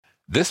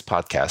This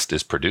podcast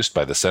is produced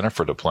by the Center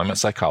for Deployment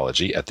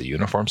Psychology at the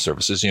Uniformed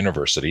Services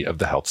University of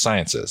the Health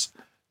Sciences.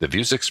 The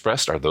views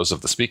expressed are those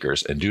of the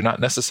speakers and do not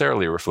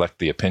necessarily reflect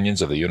the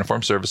opinions of the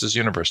Uniformed Services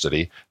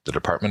University, the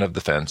Department of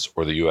Defense,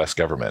 or the U.S.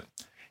 government.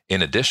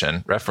 In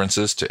addition,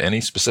 references to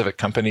any specific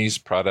companies,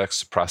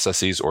 products,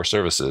 processes, or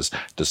services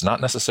does not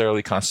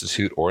necessarily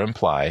constitute or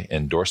imply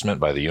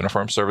endorsement by the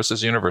Uniformed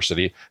Services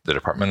University, the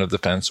Department of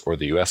Defense, or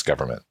the U.S.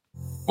 government.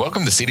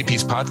 Welcome to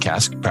CDP's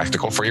podcast,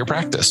 Practical for Your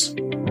Practice,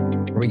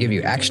 where we give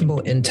you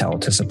actionable intel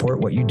to support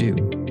what you do.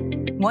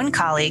 One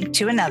colleague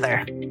to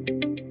another.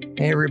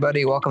 Hey,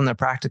 everybody. Welcome to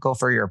Practical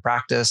for Your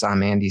Practice.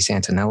 I'm Andy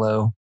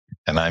Santinello.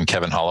 And I'm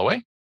Kevin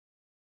Holloway.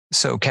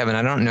 So, Kevin,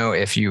 I don't know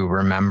if you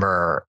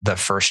remember the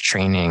first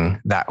training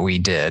that we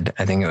did.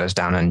 I think it was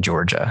down in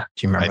Georgia.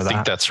 Do you remember that? I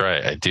think that's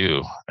right. I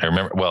do. I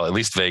remember, well, at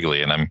least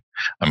vaguely. And I'm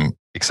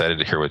excited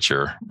to hear what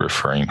you're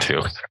referring to.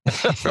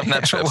 I'm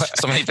not sure.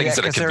 So many things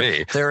that it could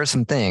be. There are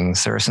some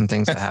things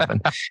that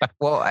happened.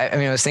 Well,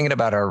 I was thinking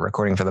about our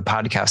recording for the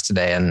podcast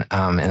today, and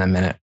in a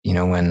minute,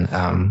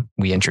 when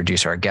we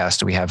introduce our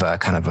guest, we have a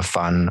kind of a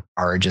fun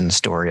origin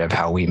story of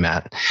how we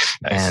met.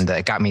 Nice. And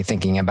it got me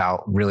thinking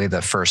about really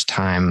the first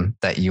time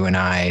that you and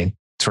I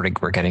sort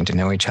of were getting to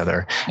know each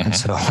other. Mm-hmm. And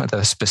so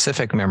the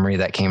specific memory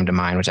that came to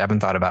mind, which I haven't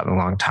thought about in a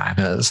long time,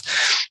 is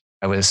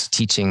I was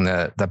teaching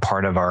the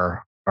part of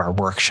our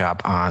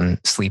workshop on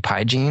sleep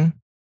hygiene.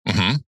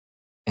 Mm-hmm.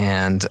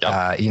 And,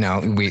 yep.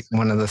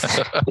 One of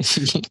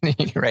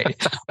the,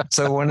 right.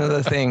 So one of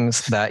the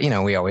things that,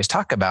 we always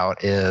talk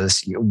about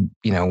is,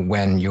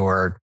 when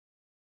you're,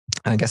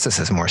 I guess this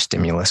is more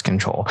stimulus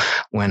control,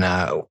 when,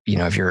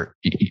 if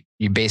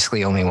you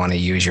basically only want to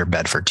use your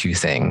bed for two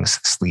things,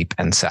 sleep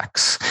and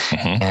sex.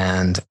 Mm-hmm.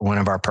 And one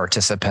of our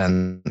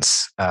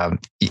participants, I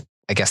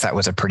guess that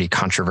was a pretty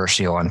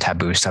controversial and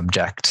taboo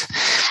subject.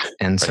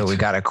 And so we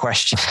got a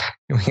question,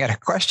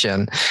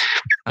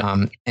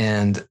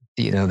 and,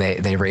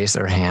 they raised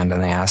their hand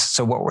and they asked,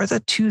 so what were the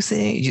two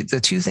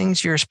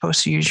things you're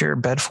supposed to use your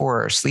bed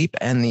for, sleep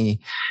and the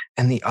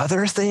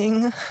other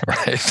thing?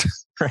 Right.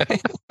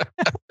 Right.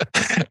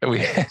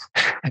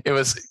 It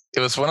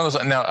was one of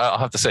those. Now I'll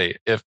have to say,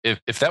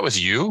 if that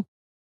was you,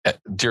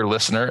 dear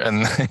listener,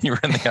 and you were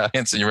in the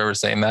audience and you remember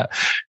saying that,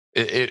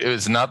 it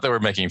was not that we're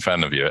making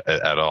fun of you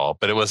at all,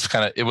 but it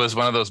was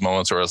one of those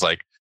moments where it was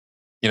like,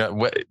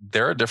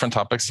 there are different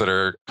topics that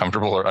are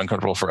comfortable or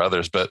uncomfortable for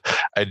others. But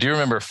I do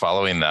remember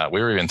following that. We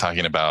were even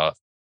talking about,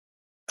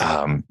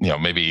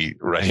 maybe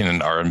writing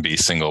an R&B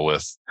single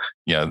with,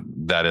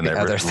 that in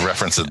there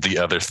references the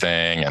other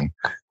thing. And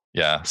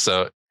yeah,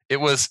 so it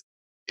was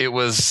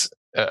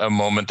a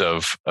moment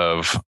of,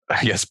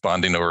 I guess,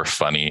 bonding over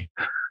funny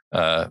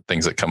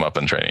things that come up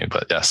in training,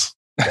 but yes.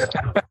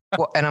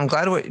 Well, and I'm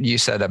glad what you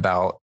said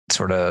about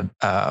sort of,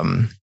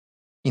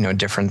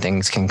 different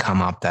things can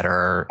come up that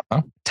are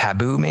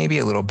taboo, maybe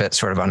a little bit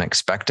sort of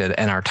unexpected.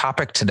 And our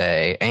topic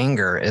today,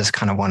 anger, is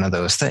kind of one of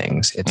those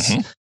things. It's,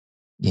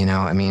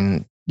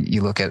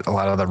 you look at a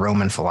lot of the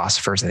Roman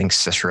philosophers. I think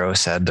Cicero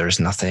said there's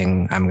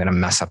nothing, I'm going to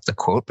mess up the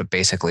quote, but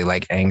basically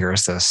like anger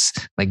is this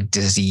like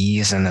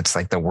disease, and it's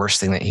like the worst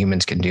thing that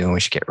humans can do, and we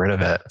should get rid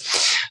of it.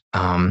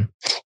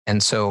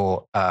 And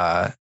so,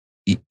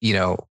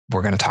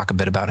 we're going to talk a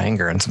bit about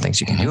anger and some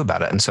things you can do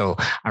about it. And so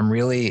I'm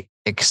really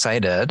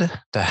excited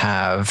to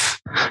have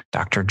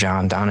Dr.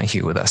 John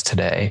Donahue with us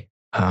today,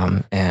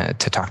 and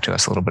to talk to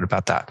us a little bit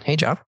about that. Hey,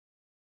 John.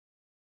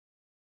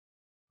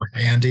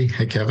 Hey, Andy.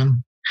 Hey,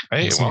 Kevin.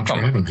 Hey, welcome.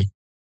 For having me.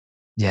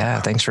 Yeah,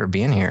 thanks for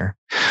being here.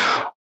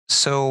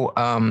 So,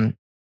 can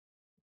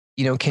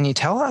you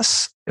tell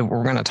us,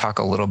 we're going to talk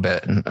a little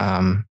bit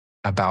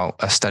about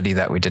a study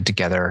that we did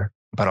together,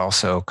 but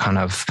also kind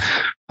of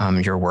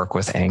your work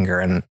with anger.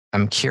 And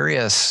I'm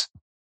curious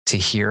to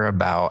hear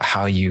about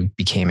how you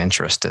became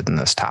interested in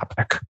this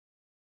topic.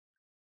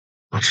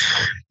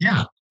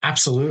 Yeah,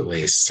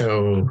 absolutely.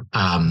 So,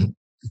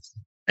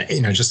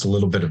 just a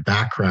little bit of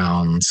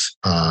background.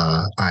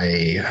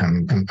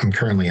 I'm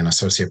currently an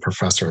associate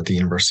professor at the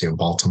University of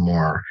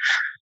Baltimore,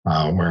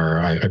 where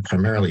I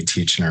primarily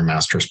teach in our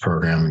master's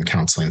program in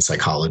counseling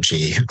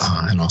psychology,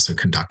 and also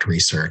conduct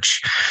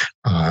research.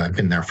 I've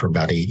been there for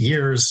about 8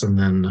 years. And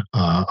then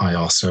I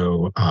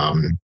also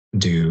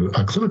do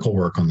clinical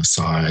work on the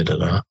side at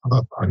a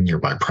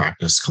nearby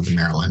practice called the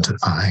Maryland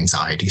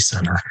Anxiety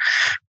Center.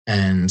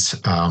 And,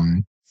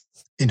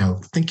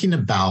 thinking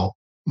about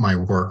my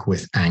work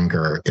with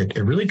anger,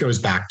 it really goes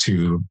back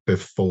to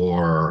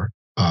before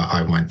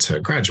I went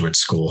to graduate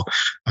school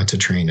to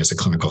train as a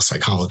clinical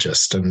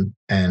psychologist.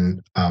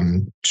 And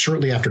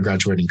shortly after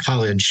graduating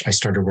college, I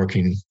started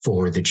working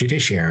for the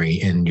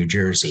judiciary in New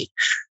Jersey.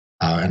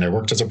 And I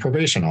worked as a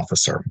probation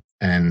officer.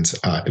 And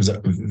it was a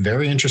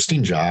very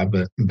interesting job,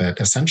 but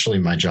essentially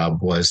my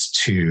job was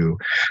to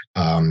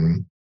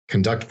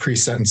conduct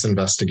pre-sentence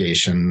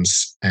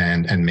investigations,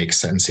 and make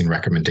sentencing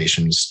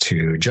recommendations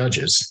to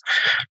judges.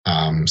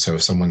 So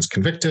if someone's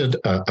convicted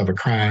of a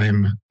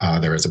crime,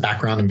 there is a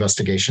background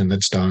investigation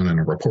that's done and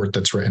a report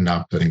that's written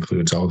up that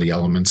includes all the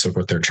elements of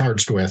what they're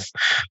charged with,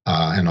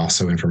 and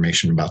also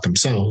information about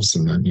themselves.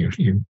 And then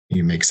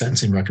you make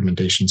sentencing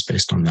recommendations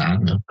based on that,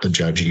 and the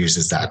judge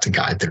uses that to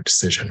guide their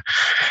decision.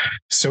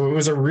 So it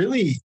was a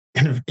really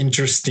kind of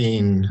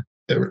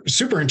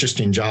super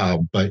interesting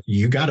job, but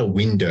you got a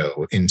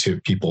window into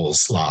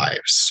people's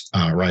lives,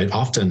 right?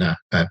 Often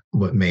at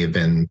what may have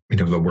been,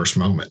 the worst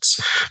moments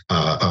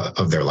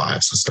of their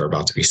lives as they're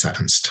about to be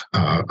sentenced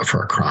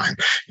for a crime.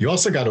 You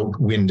also got a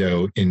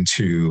window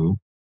into,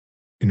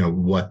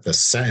 what the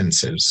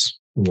sentences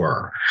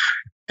were.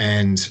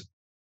 And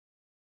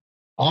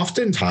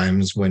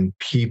oftentimes when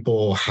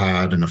people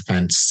had an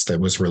offense that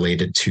was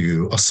related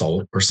to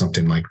assault or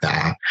something like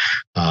that,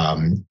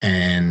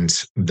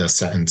 and the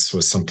sentence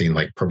was something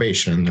like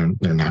probation,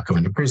 they're not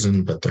going to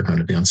prison, but they're going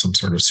to be on some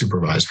sort of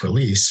supervised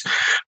release,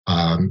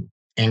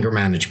 anger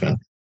management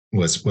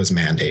was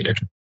mandated.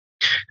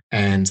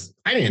 And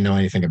I didn't know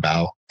anything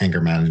about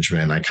anger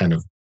management. I kind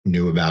of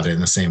knew about it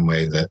in the same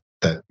way that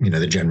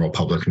the general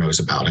public knows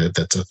about it.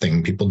 That's a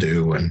thing people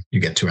do when you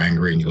get too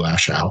angry and you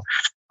lash out.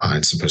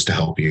 It's supposed to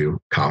help you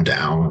calm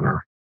down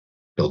or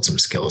build some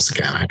skills.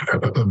 Again, I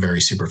have a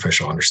very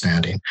superficial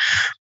understanding.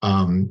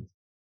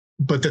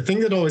 But the thing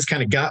that always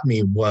kind of got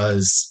me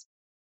was,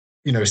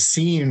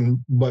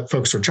 seeing what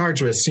folks were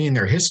charged with, seeing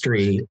their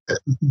history.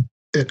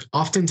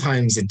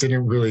 Oftentimes it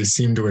didn't really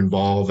seem to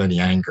involve any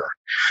anger.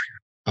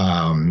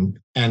 And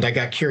I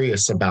got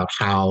curious about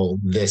how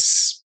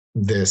this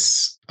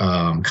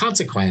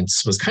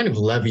consequence was kind of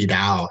levied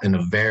out in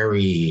a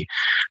very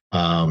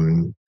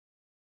kind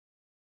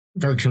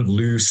of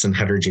loose and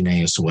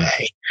heterogeneous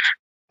way.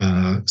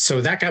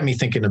 So that got me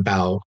thinking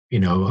about,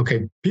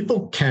 okay,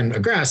 people can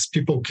aggress,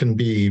 people can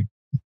be,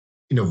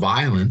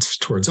 violent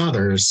towards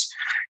others,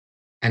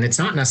 and it's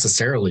not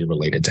necessarily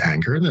related to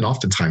anger. And then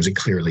oftentimes it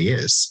clearly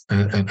is.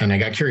 And I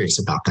got curious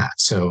about that.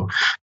 So,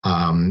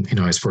 I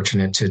was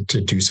fortunate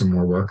to do some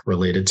more work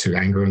related to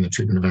anger and the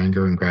treatment of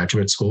anger in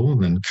graduate school,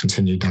 and then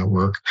continued that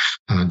work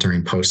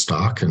during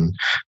postdoc.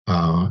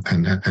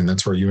 And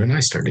that's where you and I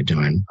started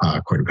doing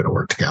quite a bit of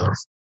work together.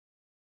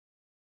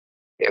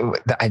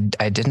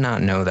 I did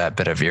not know that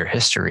bit of your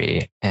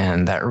history,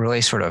 and that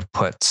really sort of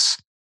puts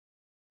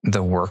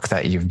the work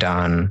that you've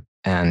done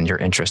and your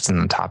interest in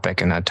the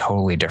topic in a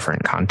totally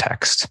different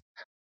context.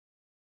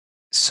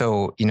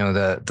 So,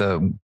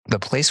 the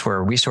place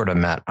where we sort of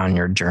met on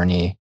your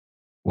journey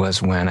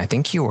was when I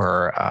think you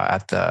were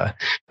at the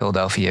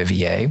Philadelphia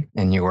VA,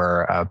 and you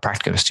were a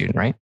practicum student,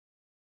 right?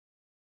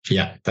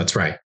 Yeah, that's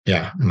right.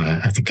 Yeah. And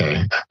I think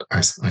I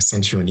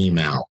sent you an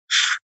email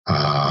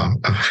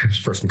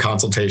for some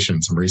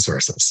consultation, some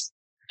resources.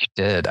 You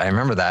did. I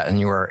remember that. And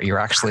you were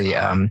actually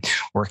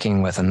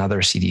working with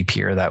another CD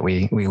peer that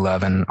we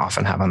love and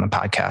often have on the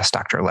podcast,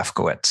 Dr.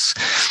 Lefkowitz.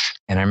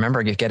 And I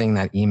remember getting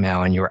that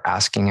email, and you were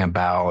asking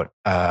about,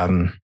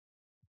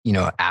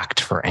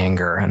 ACT for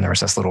anger. And there was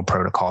this little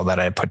protocol that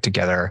I put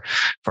together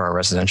for our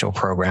residential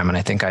program. And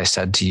I think I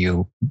said to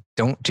you,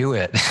 don't do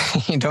it.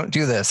 Don't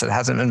do this. It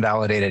hasn't been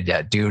validated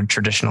yet. Do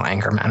traditional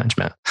anger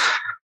management.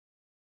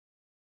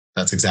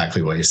 That's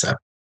exactly what you said.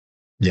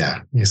 Yeah.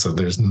 So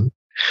there's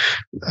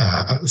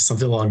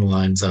something along the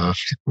lines of,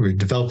 we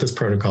developed this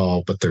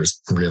protocol, but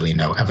there's really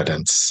no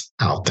evidence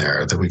out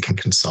there that we can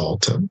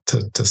consult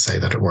to say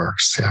that it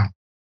works. Yeah.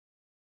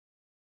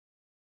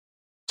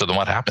 So then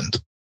what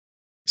happened?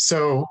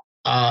 So,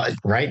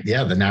 right.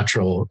 Yeah. The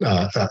natural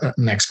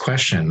next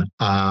question.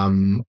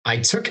 I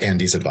took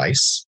Andy's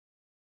advice,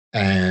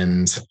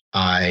 and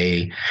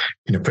I,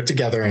 put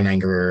together an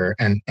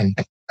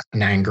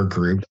anger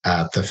group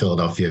at the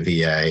Philadelphia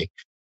VA.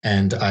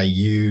 And I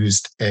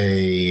used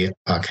a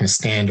kind of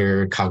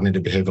standard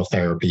cognitive behavioral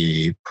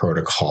therapy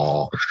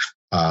protocol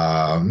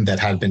that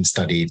had been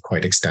studied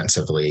quite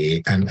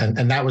extensively. And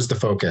that was the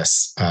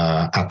focus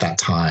at that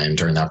time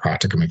during that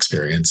practicum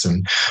experience.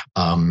 And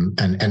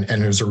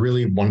it was a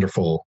really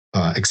wonderful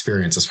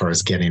experience as far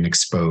as getting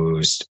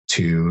exposed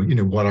to,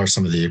 what are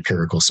some of the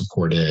empirical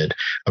supported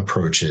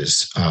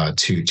approaches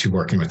to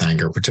working with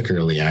anger,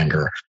 particularly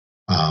anger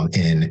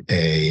in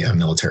a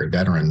military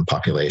veteran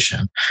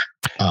population.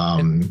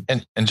 And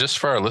just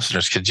for our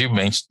listeners, could you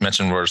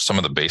mention what are some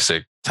of the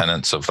basic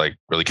tenets of like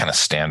really kind of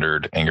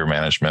standard anger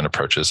management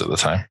approaches at the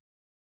time?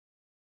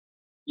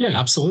 Yeah,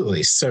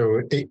 absolutely.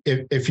 So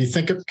if you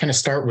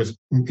start with,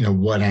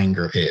 what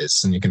anger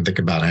is, and you can think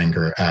about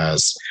anger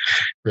as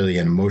really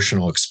an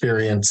emotional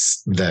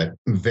experience that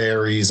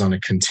varies on a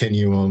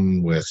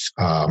continuum with,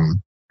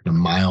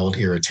 mild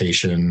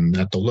irritation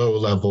at the low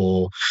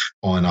level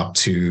on up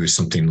to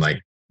something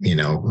like,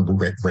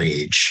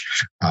 rage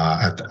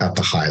at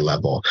the high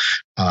level.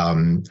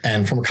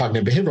 And from a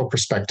cognitive behavioral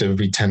perspective,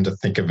 we tend to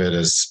think of it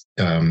as,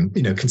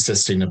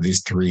 consisting of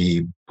these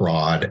three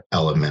broad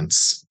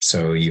elements.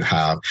 So you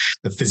have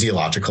the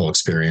physiological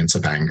experience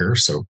of anger.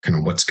 So kind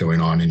of what's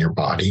going on in your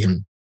body.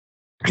 And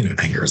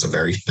anger is a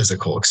very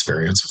physical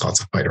experience with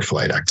lots of fight or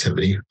flight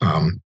activity.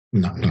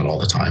 Not all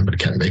the time, but it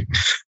can be.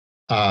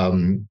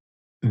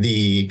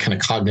 The kind of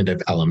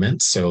cognitive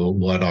elements. So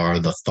what are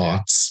the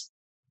thoughts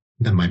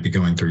that might be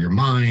going through your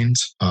mind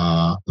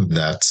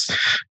that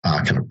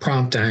kind of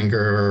prompt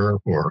anger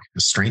or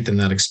strengthen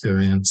that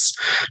experience?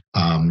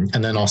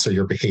 And then also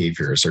your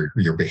behaviors or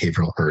your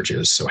behavioral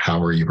urges. So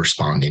how are you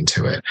responding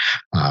to it?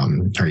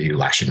 Are you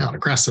lashing out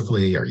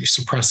aggressively? Are you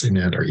suppressing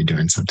it? Are you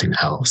doing something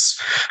else?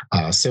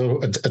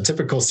 So a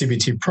typical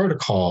CBT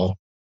protocol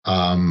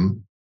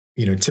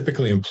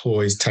typically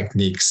employs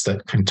techniques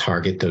that can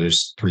target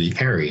those three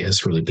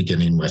areas, really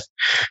beginning with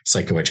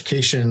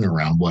psychoeducation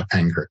around what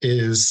anger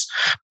is,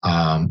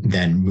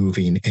 then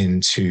moving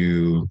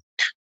into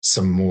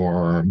some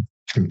more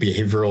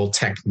behavioral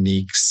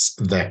techniques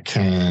that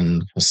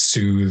can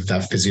soothe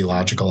that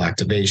physiological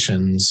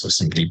activation. So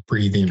some deep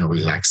breathing or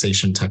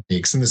relaxation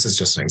techniques. And this is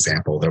just an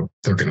example.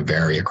 They're going to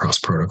vary across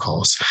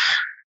protocols.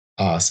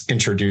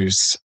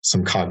 Introduce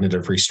some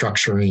cognitive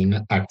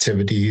restructuring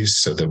activities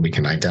so that we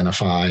can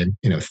identify,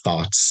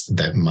 thoughts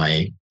that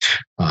might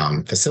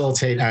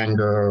facilitate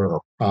anger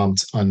or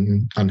prompt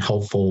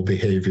unhelpful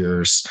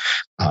behaviors,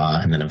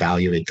 and then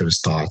evaluate those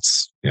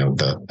thoughts,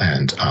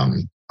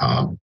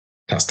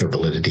 test their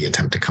validity,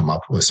 attempt to come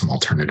up with some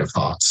alternative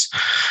thoughts.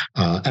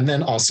 And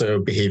then also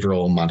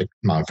behavioral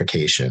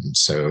modification.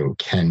 So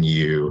can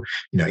you,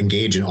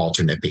 engage in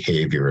alternate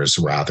behaviors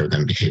rather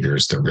than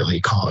behaviors that really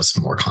cause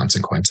more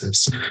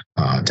consequences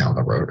down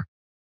the road?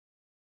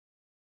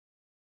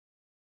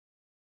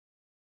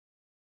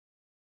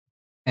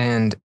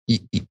 And,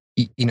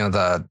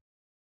 the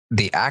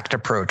ACT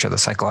approach or the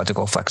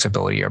psychological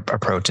flexibility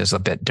approach is a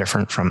bit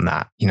different from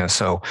that.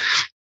 So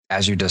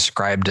as you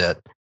described it,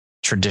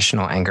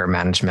 traditional anger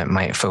management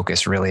might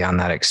focus really on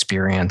that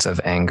experience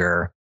of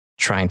anger,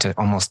 trying to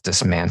almost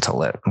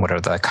dismantle it. What are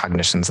the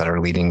cognitions that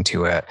are leading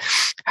to it?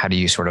 How do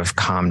you sort of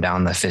calm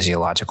down the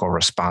physiological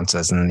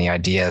responses? And the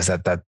idea is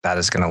that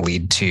is going to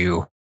lead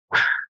to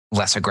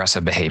less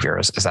aggressive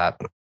behaviors. Is that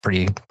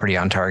pretty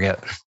on target?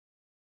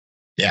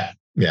 Yeah,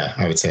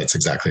 I would say it's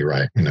exactly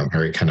right.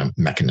 Very kind of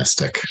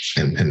mechanistic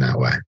in that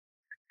way.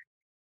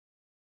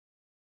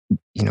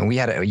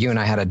 You and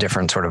I had a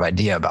different sort of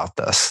idea about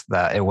this,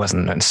 that it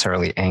wasn't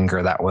necessarily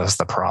anger that was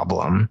the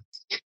problem.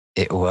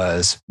 It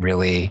was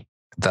really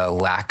the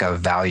lack of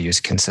values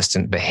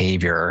consistent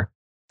behavior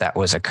that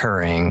was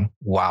occurring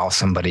while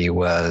somebody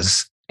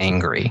was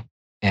angry.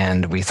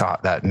 And we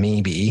thought that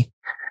maybe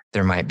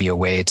there might be a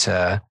way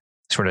to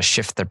sort of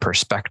shift the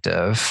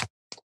perspective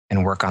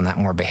and work on that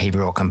more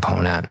behavioral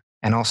component,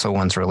 and also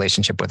one's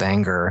relationship with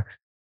anger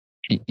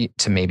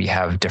to maybe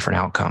have different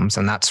outcomes.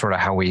 And that's sort of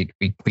how we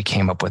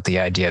came up with the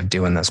idea of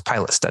doing this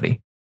pilot study.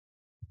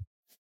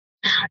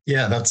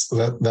 Yeah,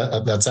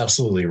 that's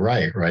absolutely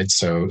right.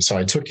 So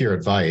I took your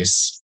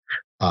advice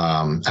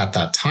at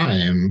that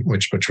time,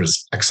 which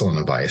was excellent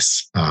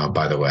advice,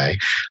 by the way,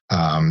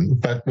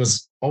 but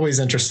was always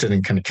interested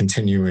in kind of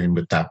continuing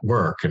with that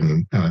work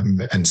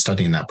and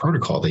studying that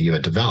protocol that you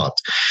had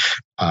developed.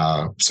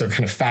 So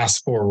kind of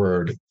fast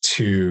forward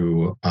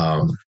to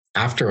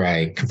after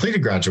I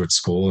completed graduate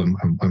school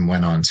and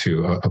went on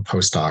to a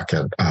postdoc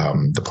at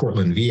the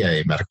Portland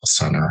VA Medical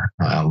Center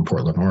out in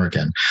Portland,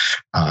 Oregon,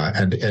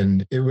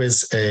 and it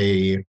was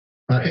a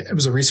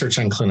research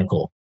and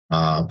clinical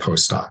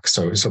postdoc.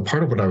 So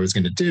part of what I was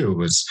going to do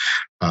was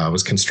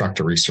construct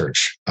a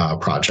research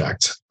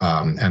project,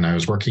 and I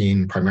was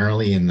working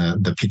primarily in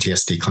the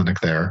PTSD clinic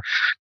there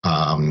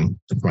for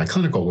my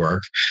clinical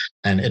work,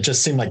 and it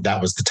just seemed like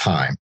that was the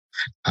time.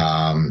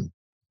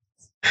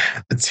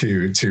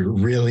 To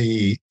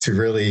really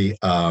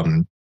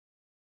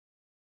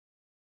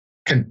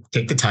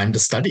take the time to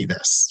study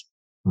this,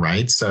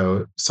 right?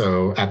 So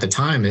at the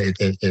time, it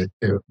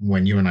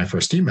when you and I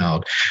first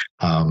emailed,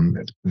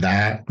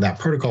 that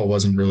protocol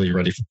wasn't really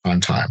ready for prime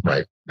time,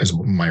 right? Is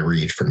my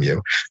read from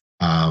you.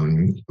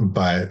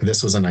 But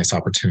this was a nice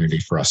opportunity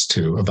for us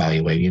to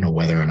evaluate,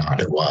 whether or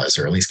not it was,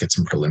 or at least get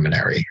some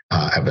preliminary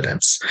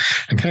evidence.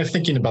 And kind of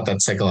thinking about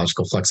that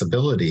psychological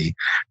flexibility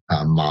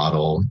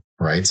model,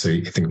 right? So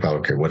you think about,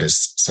 okay, what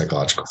is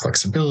psychological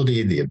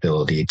flexibility? The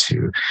ability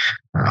to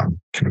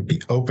kind of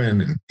be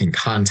open and in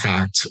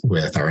contact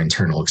with our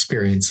internal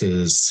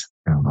experiences,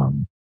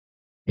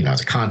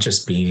 as a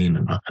conscious being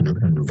in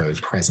a very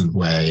present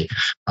way,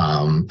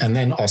 and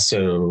then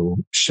also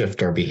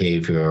shift our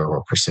behavior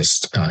or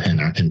persist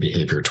in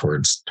behavior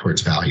towards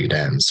valued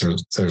ends. So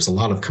there's a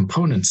lot of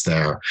components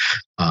there,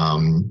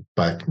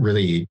 but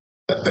really,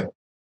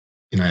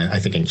 I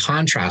think in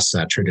contrast to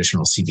that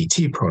traditional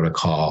CBT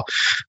protocol,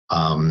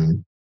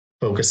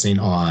 focusing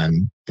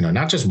on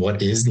not just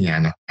what is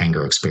the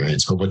anger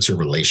experience, but what's your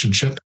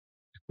relationship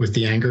with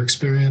the anger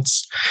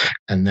experience,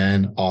 and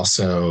then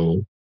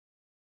also,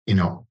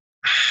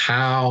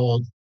 how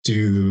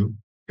do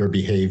your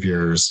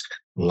behaviors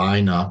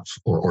line up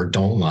or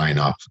don't line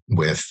up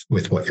with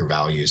what your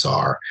values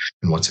are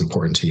and what's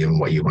important to you and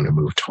what you want to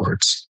move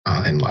towards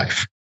in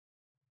life.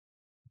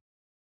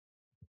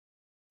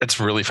 It's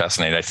really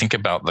fascinating. I think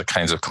about the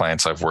kinds of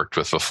clients I've worked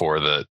with before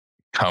that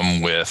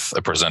come with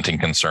a presenting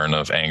concern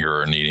of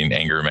anger or needing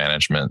anger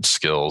management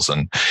skills.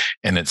 And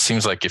it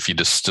seems like if you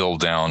distill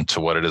down to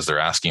what it is they're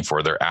asking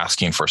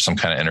for some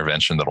kind of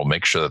intervention that'll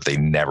make sure that they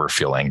never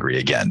feel angry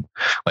again.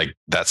 Like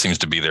that seems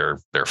to be their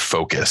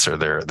focus or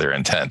their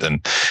intent.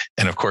 And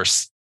of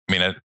course, I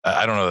mean,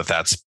 I don't know that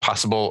that's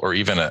possible or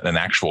even an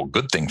actual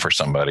good thing for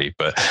somebody,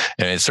 but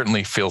it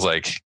certainly feels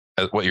like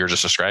what you're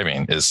just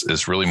describing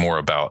is really more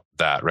about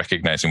that,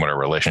 recognizing what our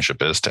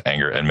relationship is to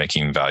anger and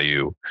making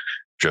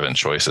value-driven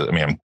choices. I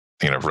mean, I'm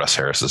thinking of Russ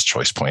Harris's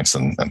choice points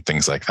and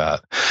things like that.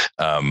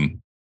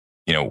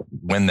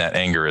 When that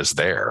anger is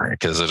there,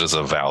 because it is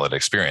a valid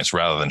experience,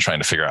 rather than trying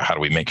to figure out how do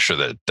we make sure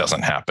that it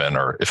doesn't happen,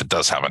 or if it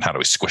does happen, how do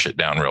we squish it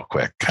down real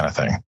quick, kind of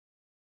thing.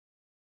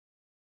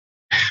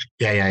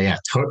 Yeah.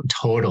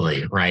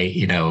 Totally. Right.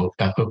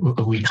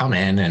 We come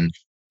in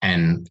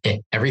and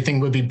everything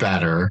would be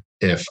better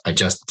if I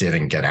just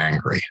didn't get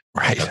angry.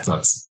 Right.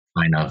 That's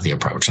kind of the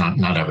approach.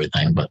 Not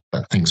everything, but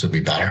things would be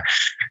better.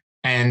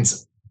 And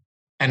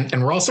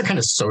we're also kind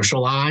of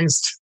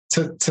socialized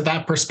to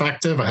that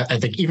perspective. I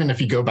think even if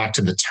you go back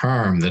to the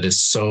term that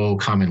is so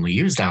commonly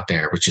used out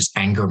there, which is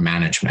anger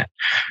management,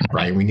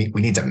 right? We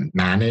need to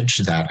manage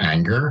that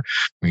anger.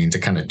 We need to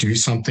kind of do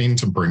something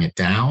to bring it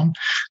down.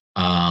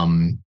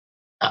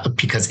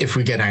 Because if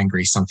we get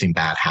angry, something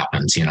bad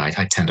happens.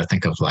 I tend to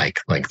think of like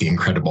the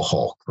Incredible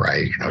Hulk,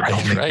 right?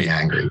 Don't make me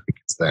angry,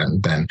 because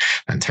then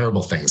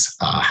terrible things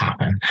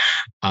happen.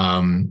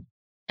 And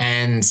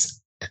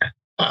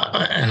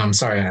I'm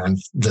sorry,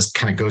 this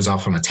kind of goes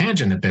off on a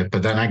tangent a bit,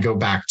 but then I go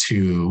back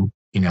to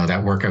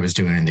that work I was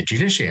doing in the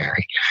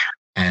judiciary.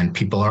 And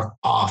people are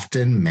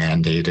often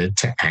mandated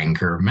to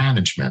anger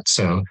management.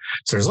 So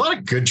there's a lot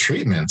of good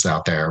treatments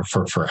out there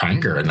for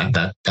anger, and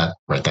that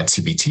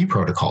CBT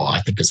protocol,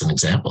 I think, is an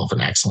example of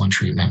an excellent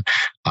treatment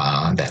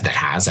that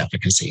has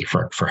efficacy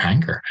for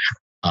anger.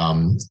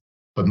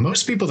 But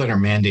most people that are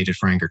mandated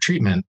for anger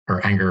treatment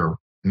or anger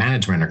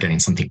management are getting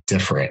something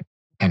different,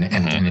 and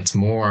it's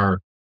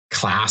more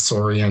class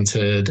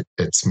oriented.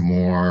 It's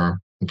more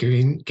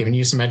giving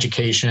you some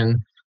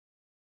education,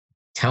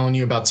 telling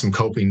you about some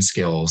coping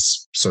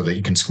skills so that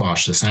you can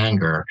squash this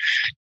anger.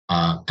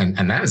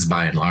 And that is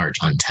by and large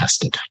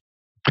untested.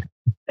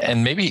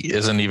 And maybe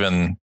isn't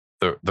even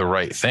the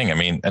right thing. I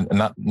mean, and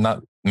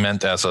not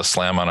meant as a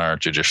slam on our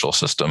judicial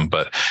system,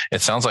 but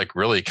it sounds like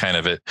really kind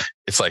of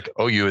it's like,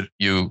 oh, you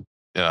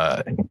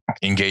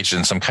engaged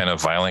in some kind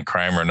of violent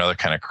crime or another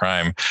kind of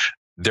crime.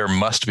 There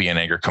must be an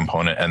anger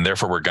component. And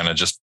therefore we're going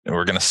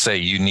to say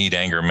you need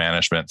anger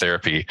management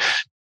therapy.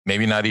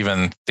 Maybe not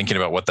even thinking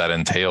about what that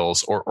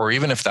entails, or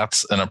even if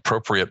that's an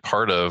appropriate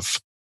part of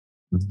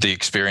the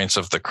experience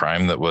of the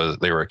crime that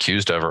they were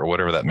accused of, or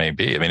whatever that may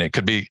be. I mean, it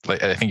could be,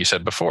 like I think you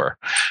said before,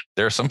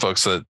 there are some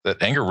folks that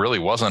anger really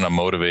wasn't a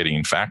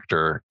motivating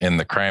factor in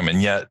the crime,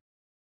 and yet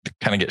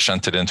kind of get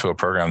shunted into a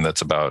program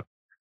that's about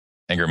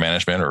anger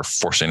management or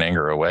forcing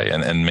anger away,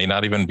 and may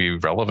not even be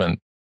relevant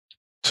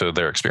to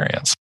their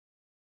experience.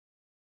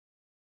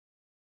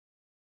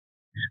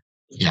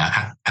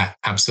 Yeah,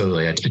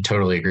 absolutely. I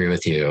totally agree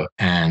with you.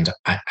 And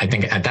I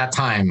think at that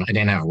time, I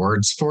didn't have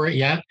words for it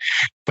yet.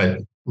 But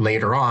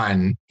later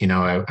on,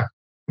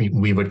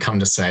 we would come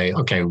to say,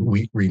 okay,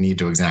 we need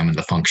to examine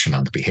the function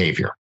of the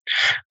behavior,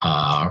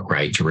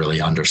 right? To really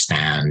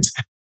understand,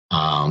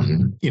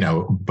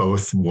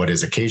 both what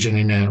is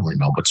occasioning it, we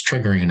know what's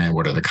triggering it,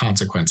 what are the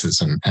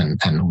consequences,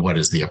 and what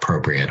is the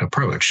appropriate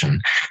approach.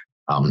 And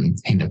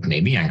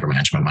maybe anger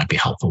management might be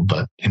helpful,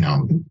 but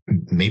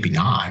maybe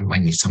not. I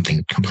might need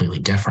something completely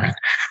different.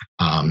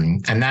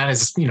 And that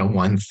is,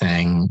 one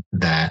thing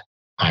that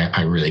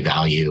I really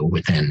value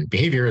within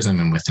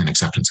behaviorism and within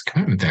acceptance and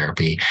commitment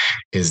therapy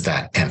is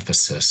that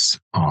emphasis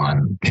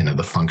on,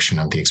 the function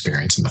of the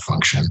experience and the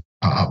function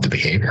of the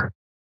behavior.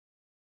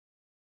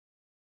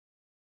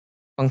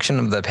 Function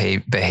of the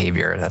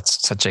behavior.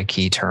 That's such a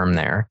key term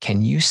there.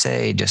 Can you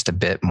say just a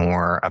bit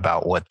more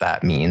about what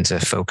that means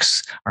if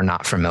folks are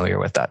not familiar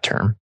with that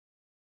term?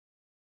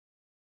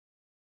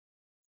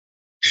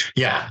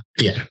 Yeah,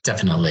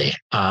 definitely.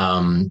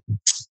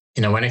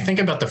 When I think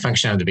about the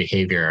function of the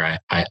behavior,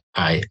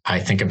 I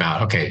think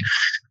about, okay,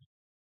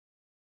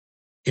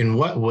 in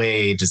what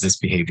way does this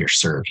behavior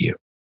serve you,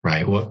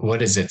 right?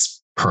 What is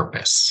its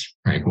purpose,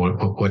 right?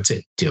 What's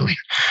it doing?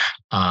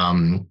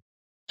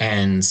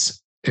 And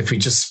if we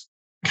just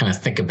kind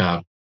of think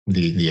about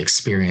the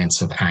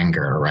experience of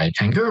anger, right?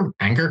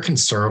 Anger can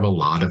serve a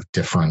lot of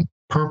different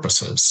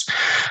purposes.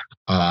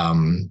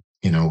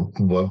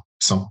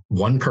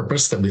 One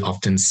purpose that we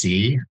often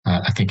see,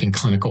 I think, in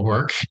clinical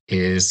work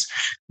is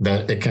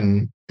that it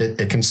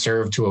can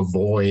serve to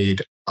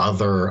avoid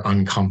other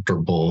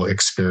uncomfortable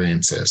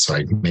experiences. So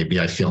maybe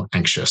I feel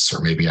anxious,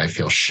 or maybe I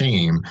feel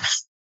shame.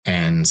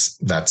 And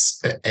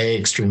that's A,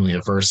 extremely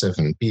aversive,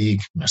 and B,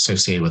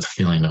 associated with a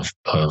feeling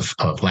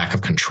of lack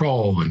of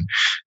control.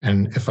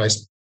 And if I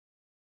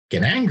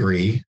get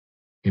angry,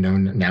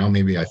 now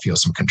maybe I feel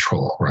some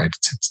control, right?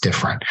 It's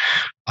different.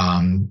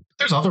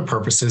 There's other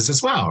purposes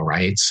as well,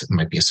 right? It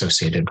might be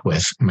associated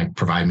with, might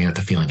provide me with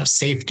a feeling of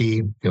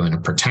safety, feeling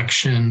of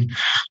protection.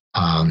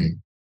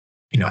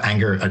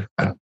 Anger,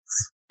 I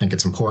think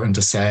it's important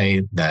to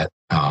say that,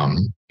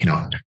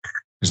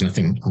 there's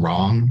nothing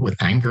wrong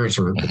with anger. It's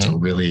a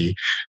really,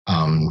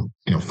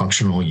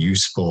 functional,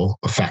 useful,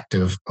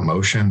 effective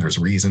emotion. There's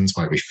reasons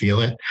why we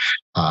feel it.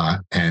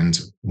 And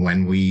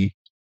when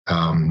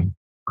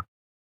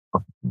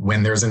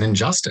there's an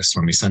injustice,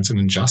 when we sense an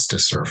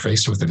injustice or are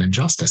faced with an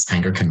injustice,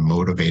 anger can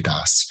motivate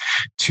us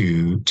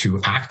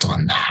to act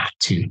on that,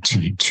 to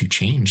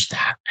change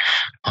that.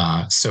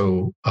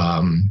 So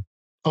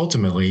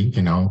ultimately,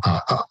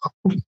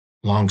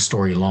 long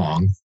story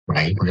long,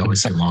 right? We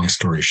always say long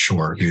story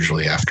short,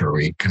 usually after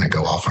we kind of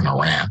go off on a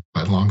rant,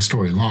 but long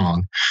story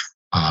long,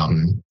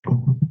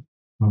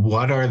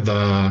 what are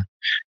the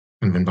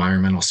kind of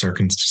environmental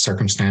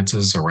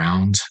circumstances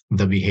around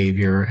the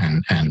behavior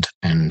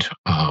and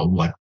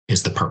what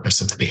is the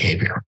purpose of the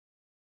behavior?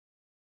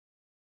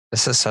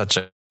 This is such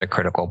a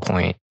critical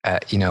point.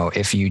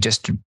 If you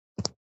just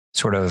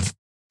sort of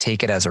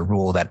take it as a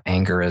rule that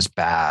anger is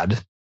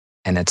bad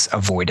and it's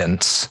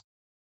avoidance,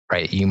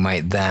 right? You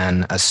might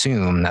then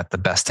assume that the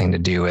best thing to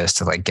do is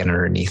to get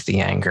underneath the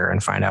anger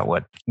and find out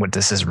what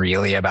this is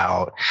really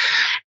about.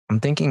 I'm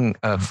thinking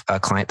of a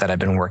client that I've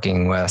been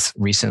working with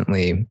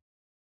recently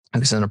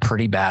who's in a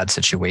pretty bad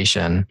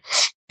situation.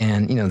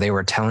 And, they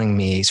were telling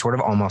me sort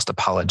of almost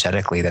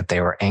apologetically that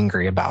they were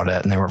angry about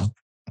it and they were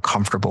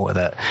comfortable with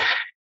it.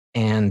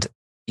 And,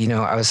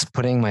 I was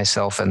putting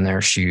myself in their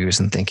shoes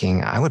and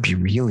thinking I would be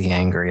really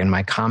angry. And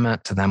my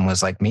comment to them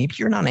was maybe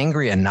you're not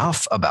angry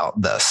enough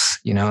about this,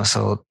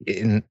 so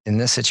in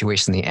this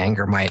situation, the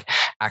anger might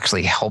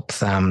actually help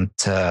them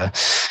to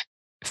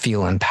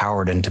feel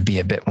empowered and to be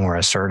a bit more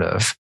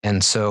assertive.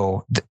 And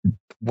so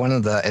one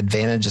of the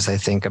advantages I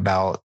think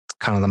about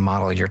kind of the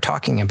model you're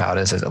talking about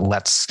is it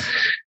lets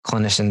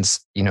clinicians,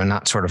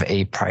 not sort of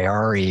a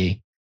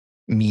priori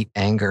meet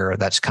anger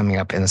that's coming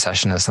up in the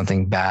session as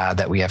something bad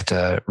that we have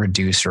to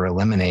reduce or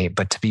eliminate,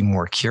 but to be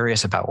more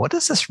curious about what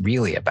is this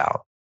really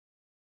about?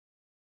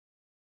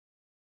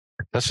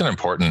 That's an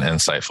important,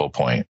 insightful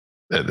point.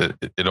 It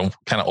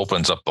kind of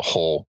opens up the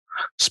whole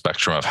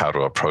spectrum of how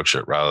to approach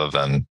it rather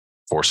than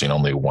forcing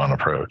only one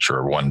approach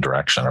or one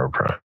direction of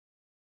approach.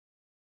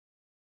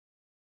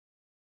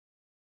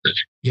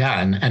 Yeah.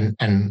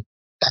 And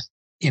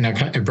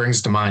it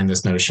brings to mind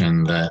this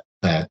notion that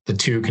the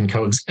two can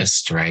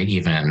coexist, right?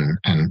 Even,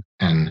 and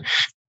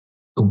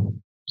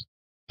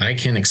I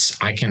can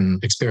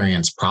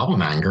experience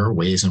problem anger,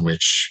 ways in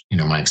which,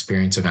 my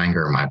experience of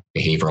anger, my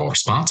behavioral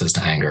responses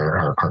to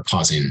anger are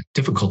causing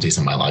difficulties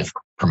in my life,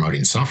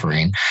 promoting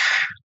suffering.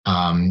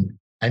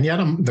 And yet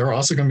there are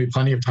also going to be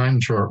plenty of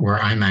times where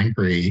I'm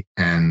angry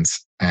and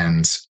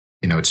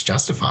it's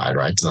justified,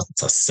 right?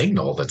 It's a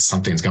signal that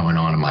something's going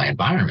on in my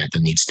environment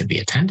that needs to be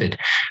attended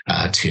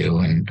to.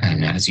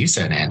 And as you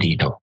said, Andy,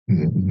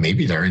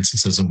 maybe there are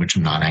instances in which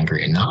I'm not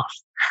angry enough,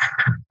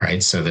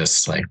 right? So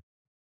this,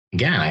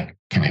 again, I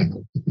kind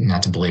of,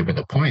 not to belabor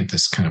the point,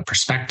 this kind of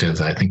perspective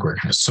that I think we're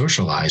kind of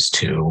socialized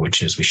to,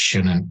 which is we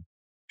shouldn't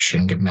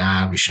get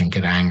mad, we shouldn't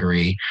get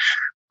angry,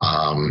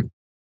 can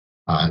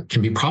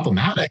be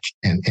problematic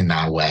in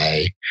that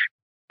way,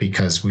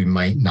 because we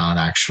might not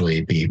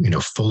actually be,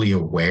 fully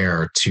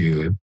aware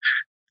to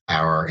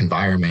our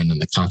environment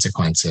and the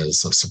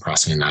consequences of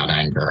suppressing that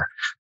anger.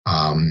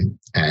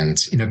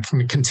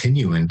 Can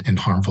continue in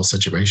harmful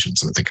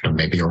situations. I'm thinking of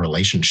maybe a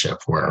relationship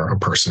where a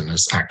person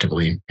is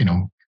actively,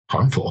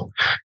 harmful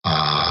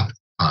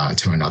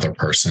to another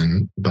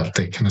person, but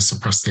they kind of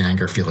suppress the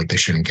anger, feel like they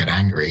shouldn't get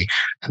angry.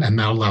 And then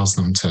that allows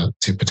them to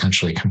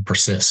potentially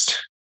persist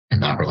in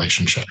that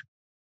relationship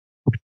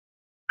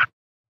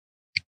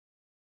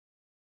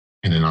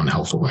in an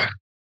unhelpful way.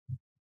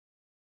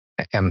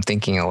 I'm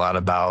thinking a lot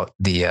about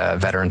the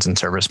veterans and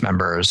service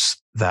members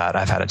that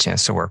I've had a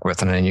chance to work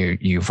with, and I know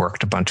you've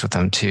worked a bunch with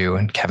them too,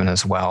 and Kevin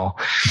as well.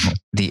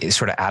 The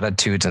sort of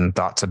attitudes and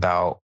thoughts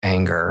about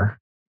anger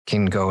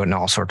can go in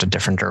all sorts of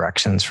different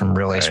directions, from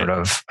really sort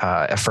of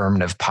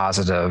affirmative,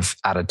 positive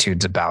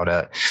attitudes about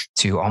it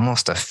to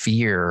almost a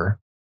fear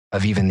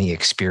of even the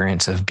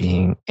experience of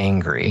being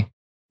angry.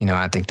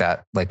 I think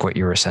that, like what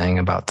you were saying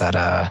about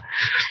that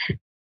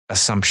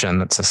assumption,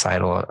 that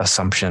societal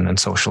assumption and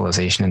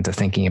socialization into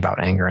thinking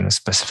about anger in a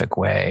specific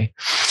way.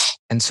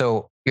 And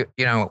so,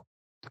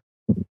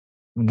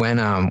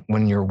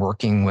 when you're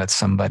working with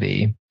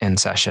somebody in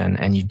session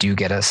and you do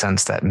get a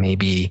sense that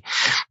maybe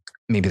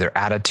their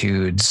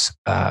attitudes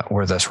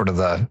or the sort of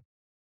the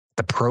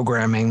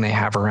programming they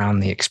have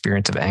around the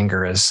experience of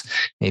anger is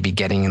maybe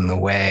getting in the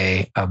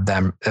way of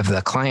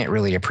the client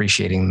really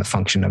appreciating the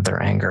function of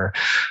their anger,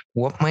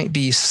 what might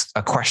be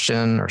a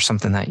question or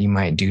something that you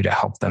might do to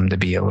help them to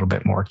be a little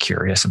bit more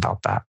curious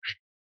about that?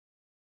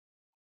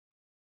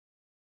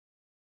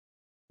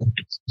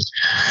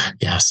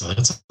 Yeah, so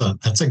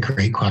that's a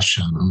great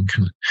question. I'm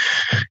kind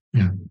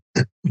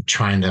of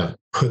trying to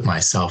put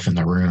myself in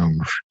the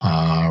room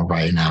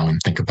right now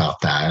and think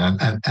about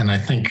that. And I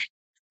think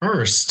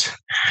first,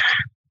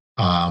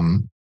 I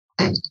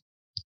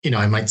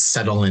might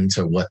settle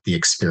into what the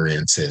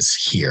experience is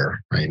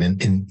here, right?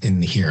 In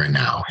the here and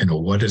now.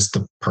 What is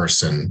the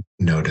person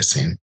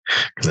noticing?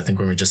 Because I think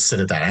when we just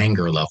sit at that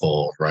anger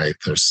level, right,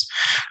 there's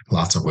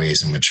lots of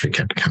ways in which we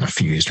get kind of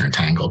fused or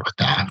entangled with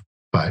that.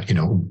 But,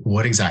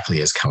 what exactly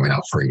is coming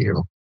up for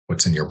you?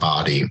 What's in your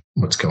body?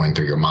 What's going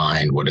through your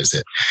mind? What is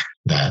it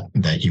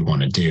that you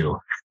want to do?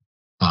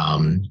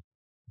 And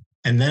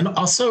then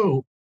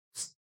also,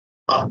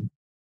 a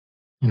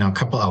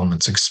couple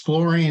elements,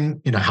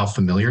 exploring, how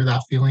familiar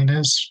that feeling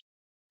is,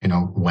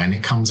 when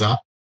it comes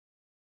up.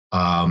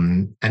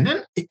 And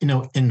then,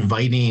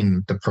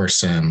 inviting the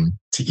person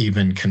to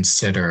even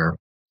consider,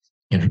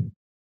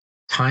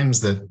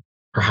 times that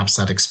perhaps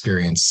that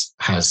experience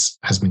has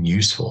been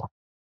useful,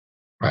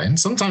 right? And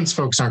sometimes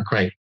folks aren't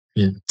quite,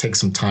 it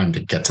takes some time to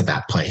get to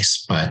that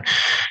place, but,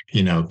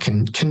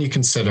 can you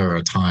consider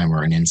a time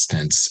or an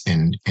instance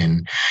in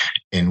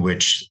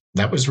which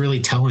that was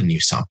really telling you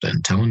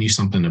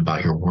something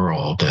about your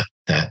world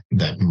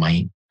that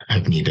might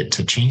have needed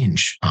to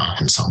change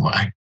in some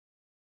way?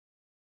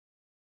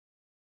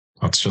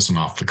 That's just an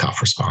off the cuff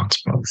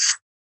response. But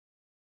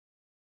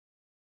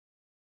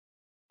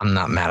I'm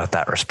not mad at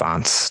that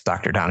response,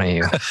 Dr.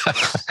 Donahue.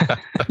 But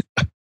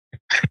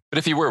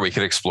if you were, we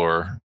could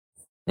explore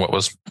what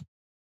was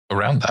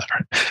around that.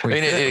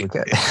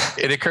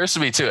 It occurs to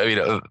me too.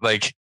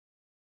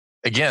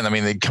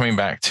 Coming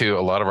back to a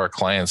lot of our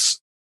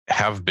clients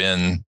have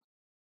been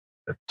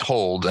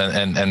told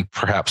and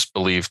perhaps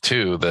believe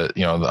too that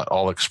that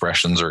all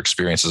expressions or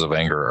experiences of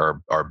anger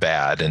are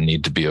bad and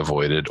need to be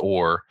avoided,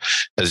 or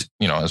as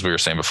we were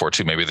saying before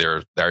too, maybe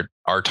there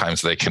are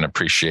times they can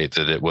appreciate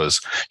that it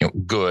was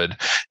good.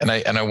 And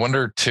I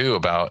wonder too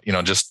about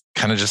just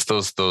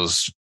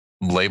those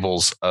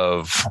labels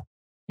of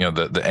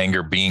the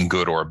anger being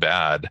good or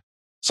bad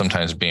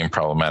sometimes being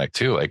problematic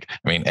too.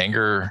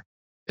 Anger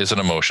is an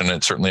emotion.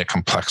 It's certainly a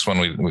complex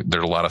one. There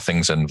are a lot of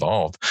things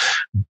involved.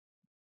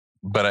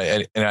 But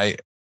I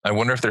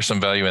wonder if there's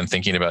some value in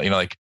thinking about,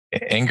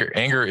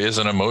 anger is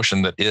an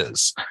emotion that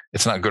is.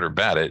 It's not good or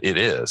bad. It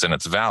is, and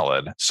it's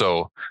valid.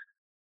 So,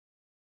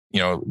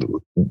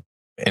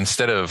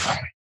 instead of,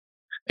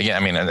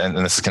 again, and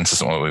this is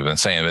consistent with what we've been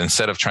saying, but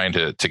instead of trying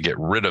to get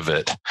rid of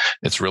it,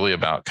 it's really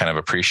about kind of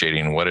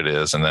appreciating what it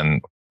is. And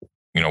then,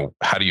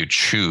 how do you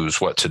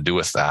choose what to do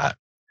with that,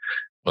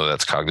 whether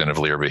that's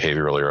cognitively or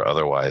behaviorally or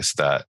otherwise,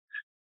 that,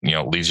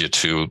 leads you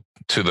to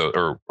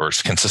the or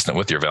is consistent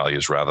with your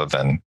values rather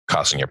than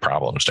causing you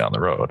problems down the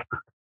road.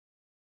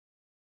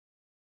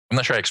 I'm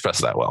not sure I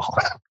expressed that well.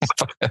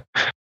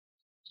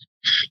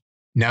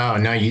 No,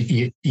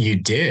 you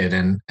did,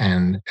 and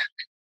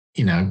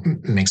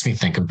it makes me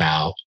think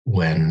about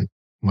when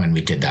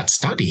we did that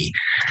study.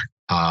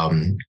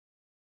 Anger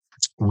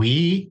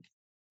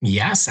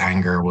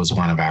was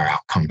one of our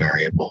outcome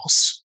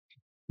variables,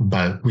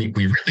 but we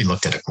really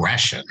looked at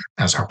aggression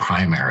as our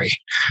primary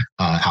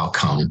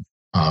outcome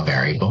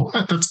variable.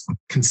 That's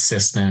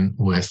consistent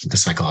with the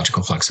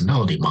psychological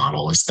flexibility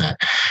model, is that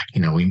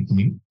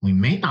we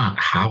may not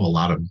have a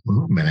lot of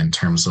movement in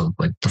terms of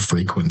the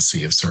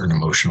frequency of certain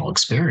emotional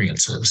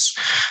experiences,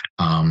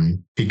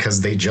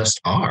 because they just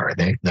are.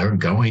 They're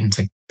going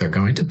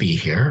to be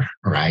here,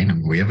 right?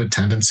 And we have a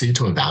tendency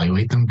to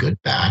evaluate them good,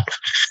 bad.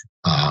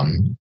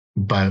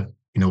 But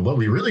what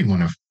we really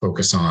want to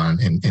focus on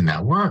in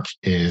that work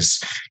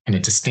is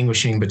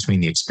distinguishing between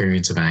the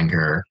experience of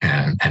anger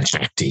and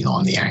acting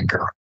on the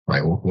anger,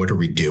 right? What are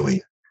we doing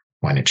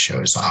when it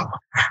shows up?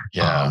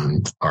 Yeah.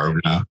 Are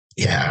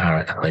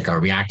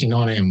we acting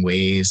on it in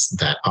ways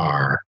that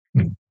are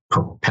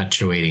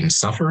perpetuating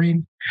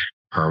suffering?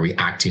 Or are we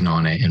acting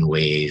on it in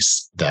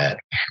ways that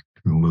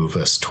move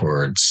us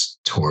towards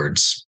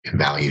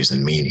values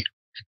and meaning?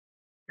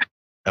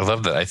 I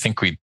love that. I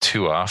think we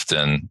too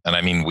often,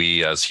 and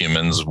we as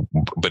humans,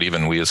 but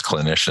even we as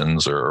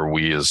clinicians or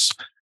we as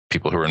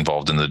people who are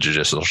involved in the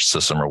judicial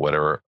system or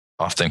whatever,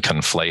 often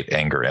conflate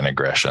anger and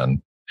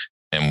aggression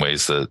in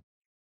ways that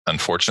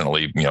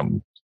unfortunately,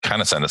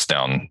 kind of send us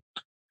down,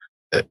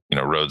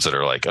 roads that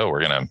are like, oh,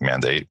 we're going to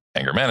mandate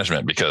anger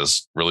management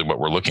because really what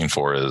we're looking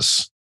for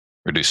is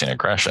reducing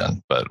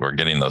aggression, but we're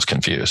getting those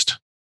confused.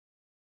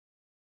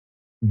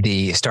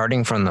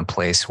 Starting from the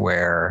place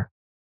where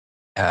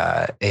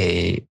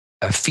a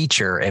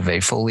feature of a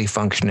fully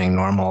functioning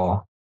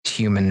normal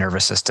human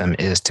nervous system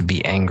is to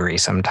be angry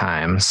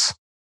sometimes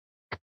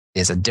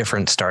is a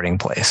different starting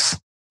place,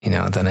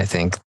 than I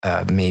think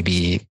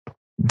maybe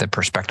the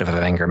perspective of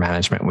anger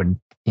management would,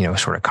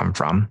 sort of come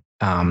from.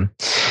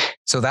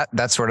 So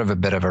that's sort of a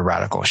bit of a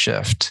radical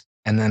shift.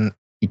 And then,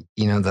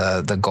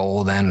 the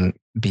goal then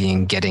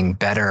being getting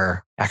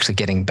better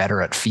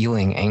at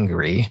feeling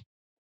angry.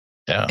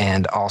 Yeah.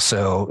 And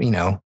also,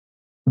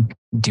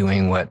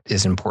 doing what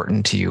is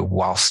important to you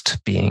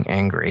whilst being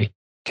angry,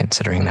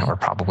 considering that we're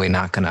probably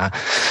not going to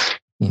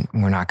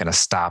we're not going to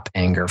stop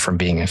anger from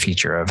being a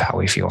feature of how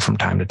we feel from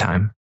time to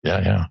time.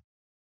 Yeah.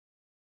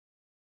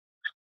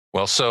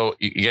 Well, so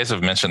you guys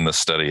have mentioned the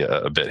study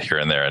a bit here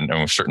and there, and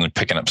we're certainly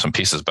picking up some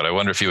pieces, but I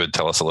wonder if you would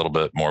tell us a little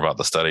bit more about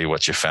the study,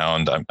 what you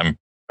found.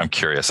 I'm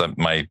curious.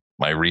 My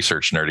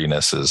research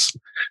nerdiness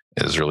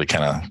is really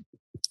kind of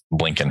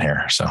blinking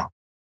here. So.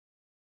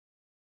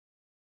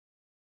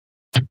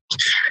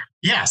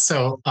 Yeah,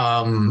 so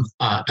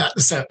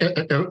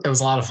it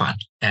was a lot of fun,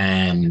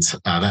 and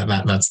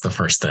that's the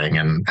first thing,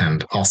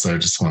 and also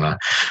just want to.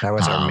 That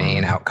was our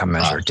main outcome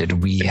measure.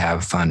 Did we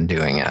have fun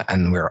doing it?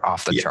 And we're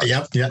off the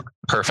charts. Yep.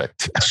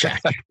 Perfect.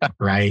 Check.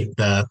 Right.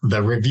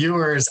 The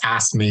reviewers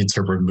asked me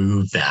to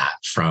remove that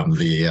from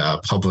the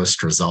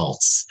published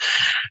results,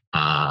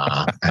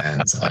 and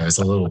I was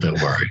a little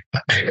bit worried.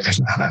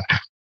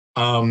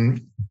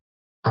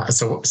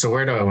 So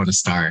where do I want to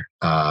start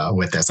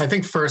with this? I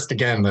think first,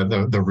 again,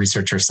 the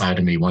researcher side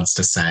of me wants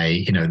to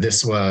say,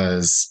 this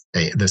was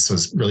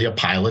really a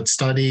pilot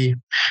study.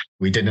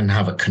 We didn't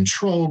have a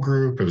control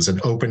group. It was an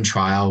open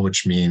trial,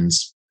 which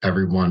means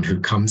everyone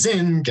who comes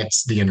in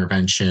gets the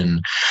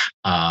intervention.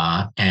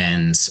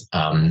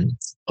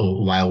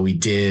 While we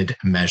did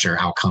measure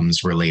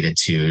outcomes related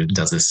to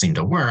does this seem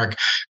to work,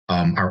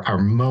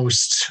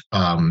 the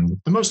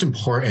most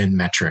important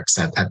metrics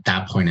at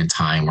that point in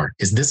time were,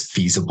 is this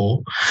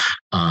feasible?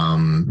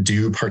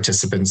 Do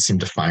participants seem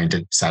to find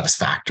it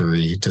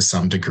satisfactory to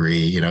some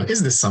degree?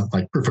 Is this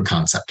something like proof of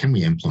concept? Can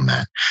we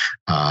implement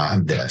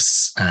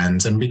this?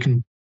 And we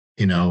can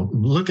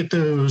look at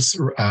those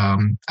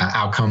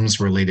outcomes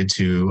related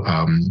to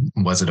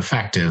was it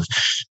effective,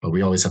 but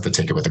we always have to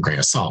take it with a grain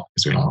of salt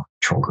because we don't have a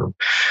control group.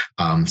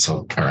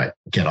 So, all right,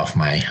 get off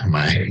my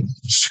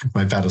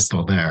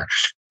pedestal there.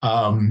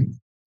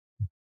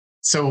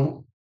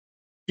 So,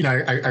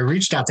 I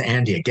reached out to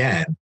Andy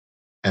again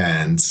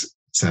and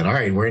said, all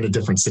right, we're in a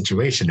different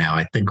situation now.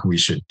 I think we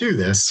should do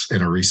this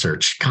in a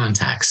research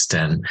context.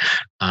 And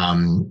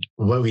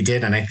what we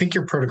did, and I think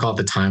your protocol at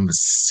the time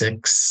was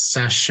 6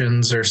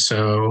 sessions or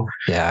so.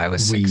 Yeah, it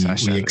was 6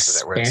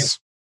 sessions. It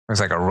was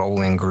like a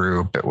rolling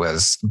group. It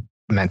was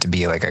meant to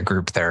be like a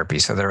group therapy.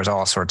 So there was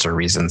all sorts of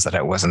reasons that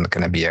it wasn't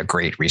going to be a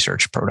great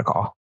research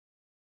protocol.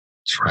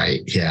 Right.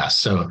 Yeah.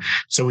 So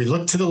we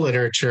looked to the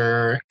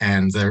literature,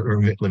 and there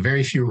were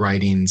very few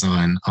writings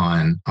on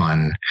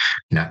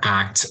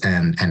ACT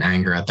and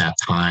anger at that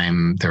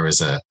time. There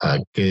was a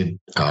good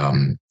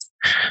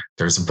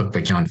there's a book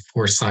by John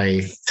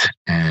Forsyth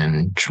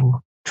and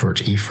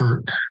George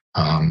Efert.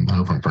 I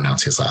hope I'm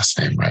pronouncing his last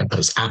name right, but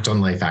it's Act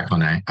on Life, Not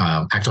on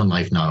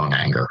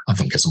Anger, I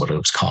think is what it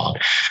was called.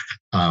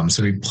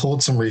 So we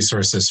pulled some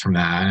resources from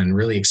that and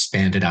really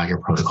expanded out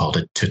your protocol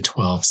to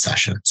 12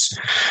 sessions.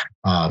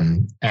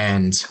 And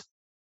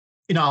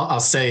I'll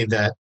say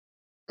that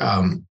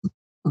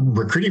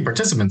recruiting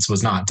participants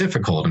was not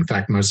difficult. In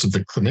fact, most of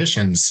the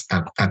clinicians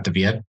at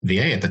the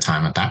VA at the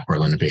time, at that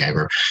Portland VA,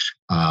 were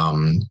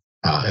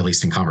at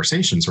least in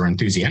conversations, were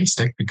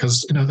enthusiastic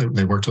because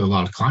they worked with a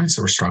lot of clients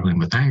that were struggling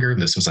with anger.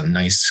 This was a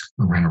nice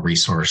kind of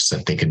resource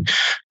that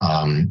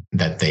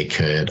they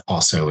could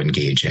also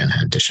engage in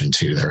addition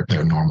to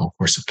their normal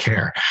course of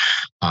care.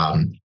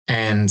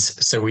 And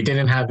so we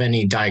didn't have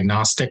any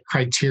diagnostic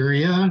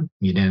criteria.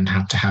 You didn't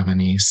have to have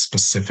any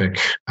specific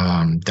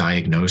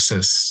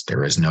diagnosis.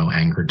 There is no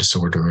anger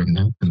disorder in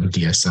the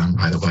DSM.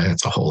 By the way,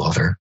 that's a whole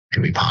other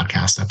maybe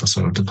podcast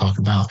episode to talk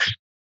about.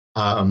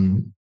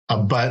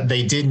 But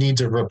they did need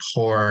to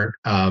report,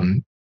 at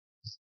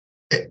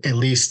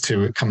least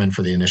to come in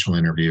for the initial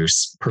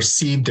interviews,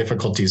 perceived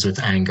difficulties with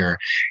anger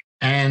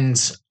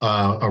and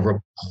a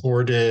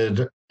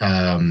reported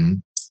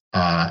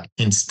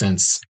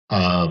instance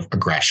of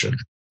aggression.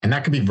 And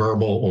that could be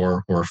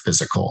verbal or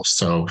physical.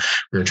 So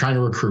we were trying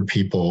to recruit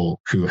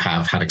people who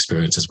have had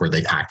experiences where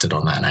they've acted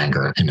on that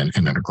anger in an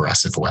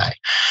aggressive way.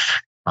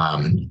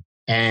 And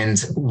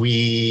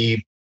I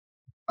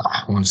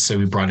want to say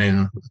we brought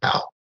in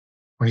about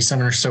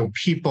 27 or so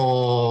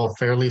people,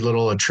 fairly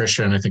little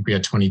attrition. I think we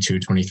had 22,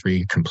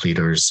 23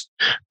 completers.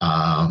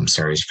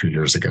 Sorry, it's a few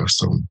years ago,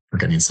 so we're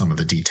getting some of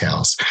the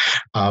details.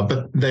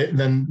 But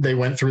then they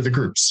went through the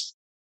groups.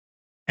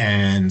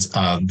 And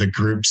the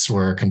groups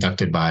were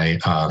conducted by,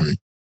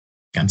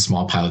 again,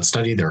 small pilot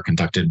study. They were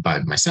conducted by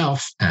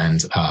myself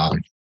and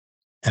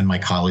my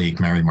colleague,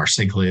 Mary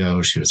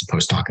Marsiglio. She was a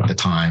postdoc at the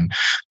time.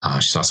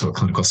 She's also a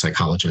clinical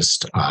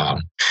psychologist.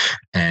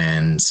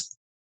 And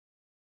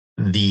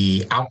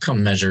the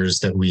outcome measures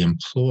that we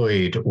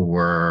employed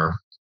were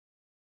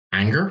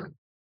anger.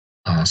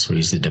 So we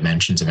used the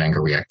dimensions of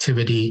anger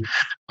reactivity.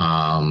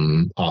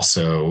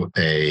 Also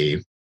a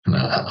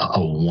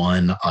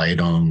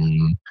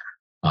 1-item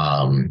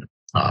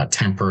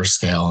temper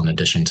scale. In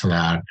addition to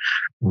that,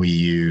 we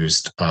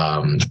used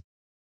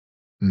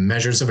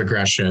measures of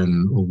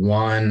aggression,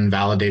 one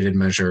validated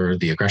measure,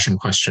 the aggression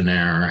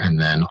questionnaire, and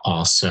then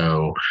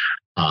also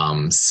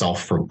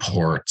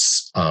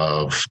self-reports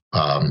of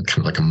kind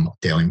of like a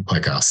daily,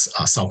 like a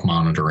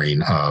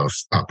self-monitoring of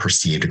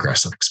perceived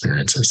aggressive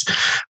experiences.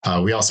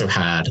 We also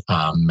had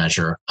a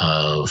measure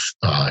of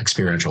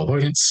experiential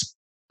avoidance,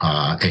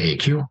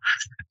 AAQ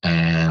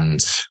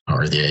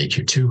or the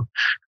AAQ2,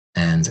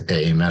 and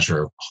a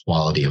measure of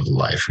quality of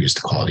life. We used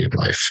the quality of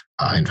life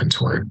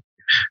inventory.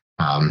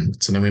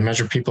 So then we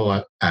measure people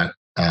at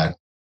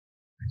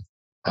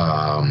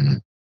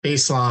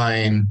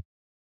baseline.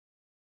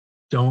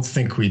 I don't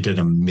think we did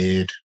a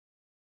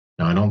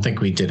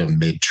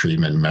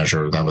mid-treatment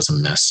measure. That was a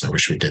miss. I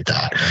wish we did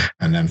that.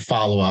 And then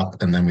follow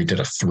up, and then we did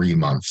a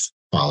 3-month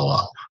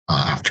follow-up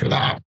after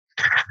that.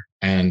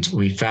 And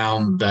we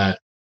found that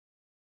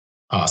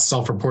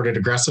self-reported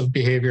aggressive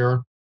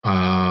behavior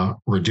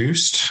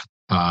reduced.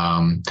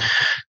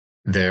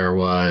 There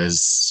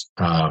was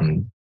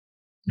kind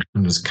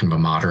of a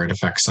moderate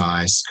effect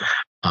size.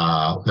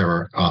 There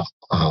were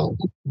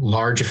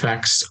large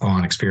effects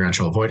on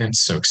experiential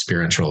avoidance. So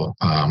experiential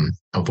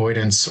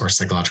avoidance or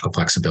psychological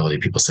flexibility,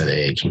 people say the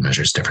AAQ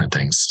measures different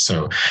things.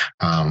 So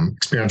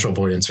experiential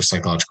avoidance or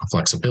psychological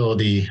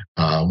flexibility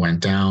went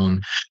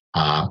down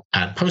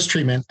at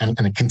post-treatment, and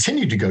it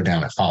continued to go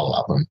down at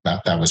follow-up. And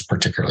that was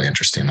particularly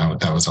interesting.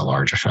 That was a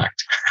large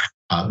effect.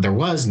 There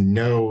was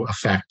no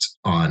effect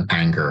on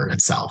anger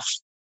itself.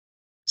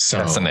 So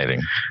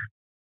fascinating.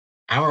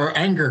 Our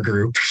anger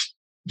group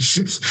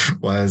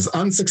was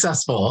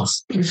unsuccessful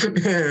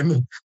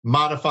in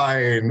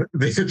modifying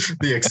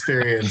the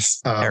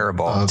experience.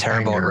 Terrible at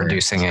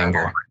reducing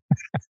anger.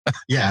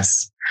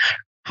 Yes.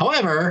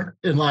 However,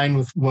 in line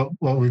with what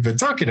we've been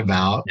talking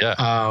about,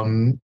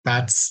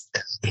 that's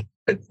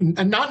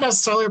not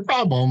necessarily a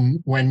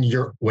problem when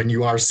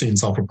you are seeing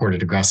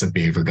self-reported aggressive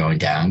behavior going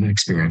down and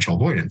experiential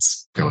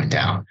avoidance going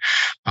down.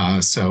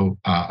 And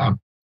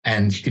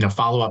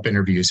follow-up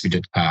interviews, we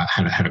did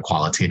had a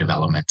qualitative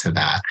element to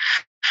that.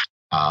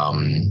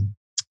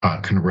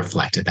 Kind of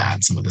reflected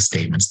that, some of the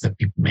statements that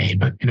people made,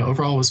 but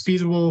overall it was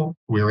feasible.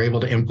 We were able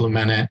to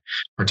implement it.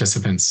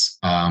 Participants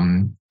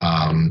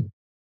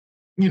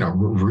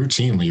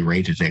routinely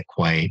rated it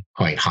quite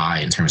high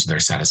in terms of their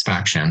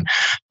satisfaction,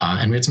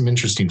 and we had some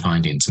interesting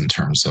findings in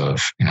terms of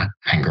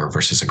anger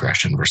versus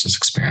aggression versus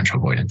experiential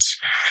avoidance.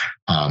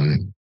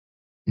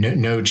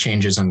 No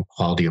changes in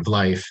quality of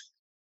life,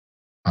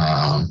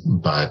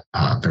 but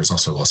there's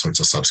also all sorts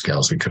of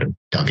subscales we could have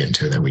dug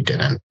into that we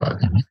didn't. But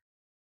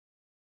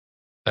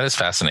that is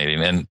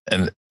fascinating, and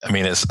I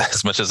mean,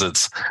 as much as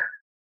it's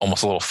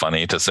almost a little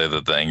funny to say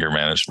that the anger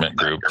management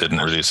group didn't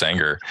reduce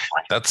anger,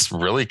 that's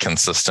really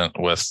consistent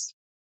with,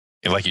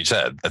 like you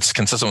said, it's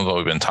consistent with what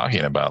we've been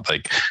talking about.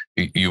 Like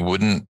you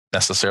wouldn't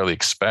necessarily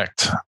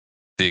expect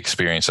the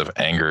experience of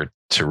anger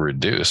to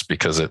reduce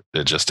because it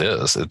just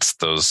is. It's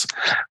the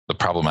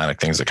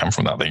problematic things that come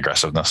from that, the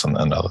aggressiveness and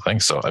other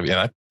things. So I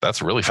mean,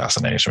 that's really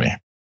fascinating to me.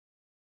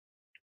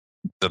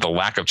 That the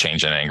lack of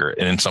change in anger,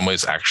 and in some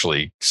ways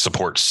actually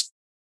supports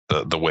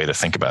the way to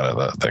think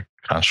about it, the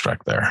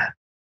construct there.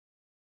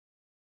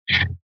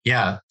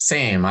 Yeah,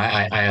 same.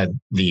 I had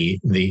the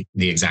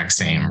exact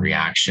same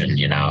reaction,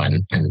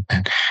 and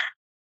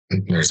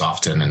there's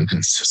often in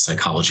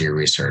psychology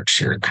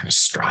research, you're kind of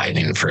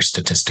striving for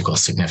statistical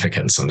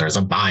significance, and there's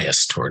a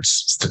bias towards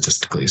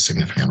statistically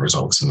significant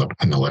results in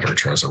the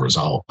literature as a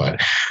result. But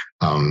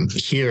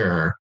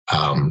here,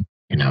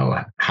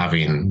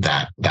 having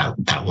that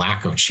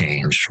lack of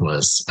change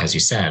was, as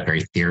you said,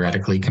 very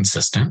theoretically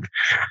consistent,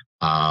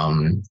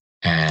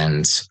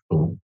 and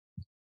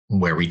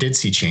where we did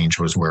see change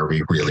was where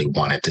we really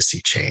wanted to see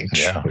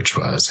change, which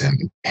was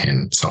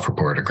in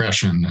self-reported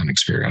aggression and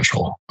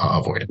experiential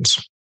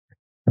avoidance.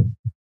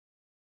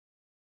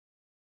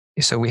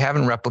 So we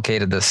haven't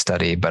replicated this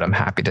study, but I'm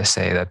happy to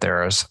say that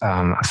there's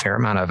a fair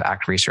amount of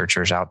ACT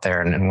researchers out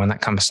there. And one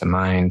that comes to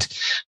mind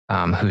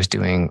who's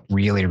doing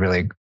really,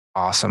 really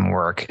awesome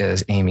work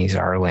is Amy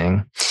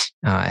Zarling.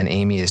 And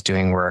Amy is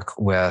doing work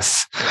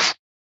with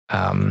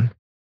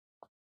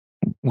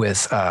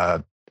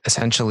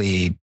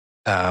essentially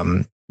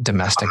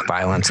domestic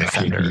violence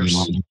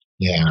offenders.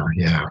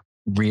 Yeah.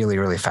 Really,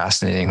 really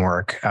fascinating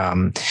work,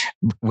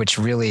 which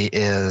really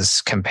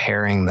is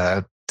comparing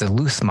the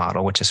Luth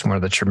model, which is more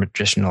of the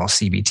traditional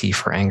CBT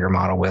for anger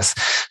model, with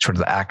sort of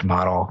the ACT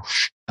model.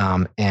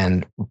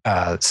 And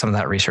some of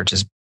that research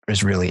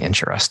is really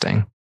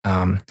interesting.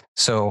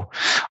 So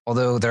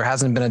although there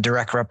hasn't been a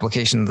direct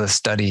replication of the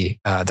study,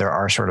 there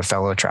are sort of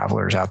fellow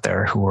travelers out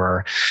there who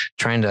are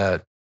trying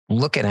to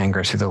look at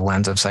anger through the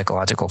lens of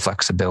psychological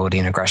flexibility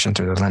and aggression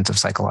through the lens of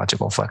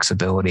psychological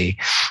flexibility,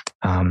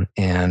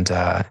 and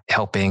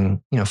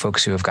helping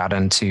folks who have got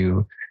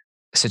into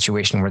a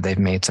situation where they've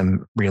made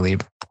some really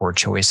poor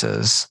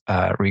choices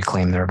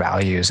reclaim their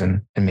values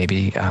and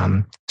maybe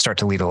start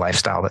to lead a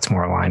lifestyle that's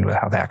more aligned with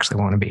how they actually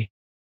want to be.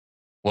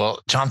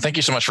 Well, John, thank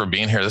you so much for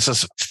being here. This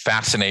is a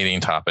fascinating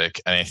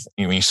topic. I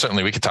mean,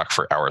 certainly we could talk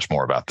for hours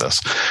more about this.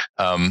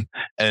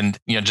 And,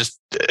 just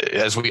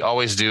as we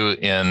always do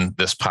in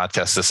this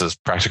podcast, this is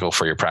practical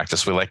for your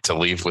practice. We like to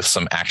leave with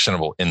some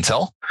actionable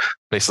intel,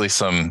 basically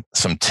some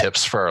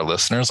tips for our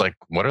listeners. Like,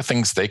 what are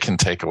things they can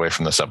take away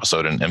from this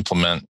episode and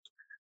implement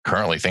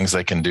currently, things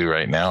they can do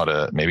right now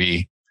to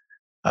maybe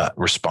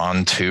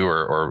respond to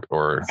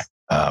or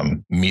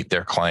meet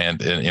their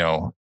client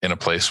in, in a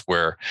place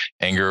where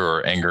anger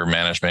or anger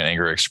management,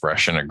 anger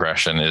expression,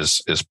 aggression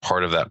is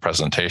part of that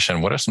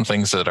presentation. What are some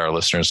things that our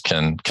listeners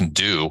can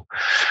do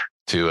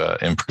to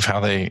improve how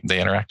they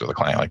interact with a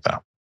client like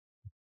that?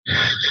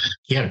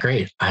 Yeah,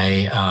 great.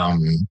 Again,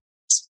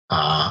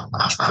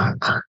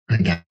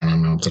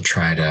 I'm going to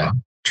try to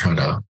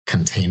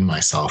contain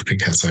myself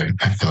because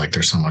I feel like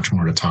there's so much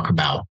more to talk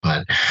about.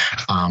 But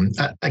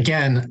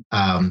again,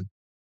 I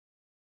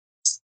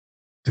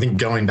think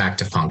going back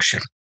to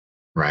function,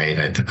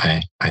 right?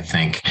 I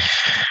think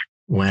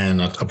when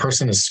a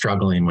person is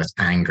struggling with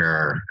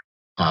anger,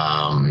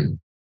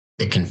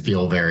 it can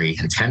feel very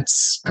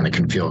intense and it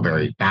can feel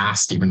very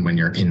fast, even when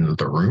you're in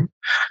the room,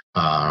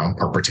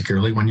 or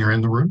particularly when you're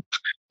in the room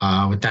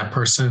with that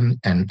person.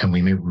 And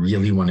we may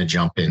really want to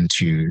jump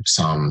into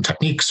some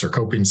techniques or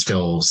coping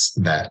skills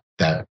that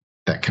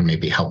can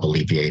maybe help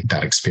alleviate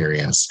that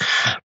experience.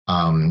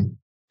 And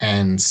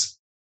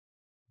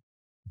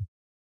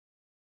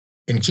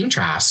in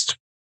contrast,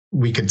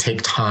 we could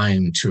take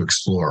time to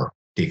explore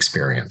the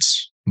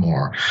experience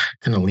more,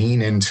 kind of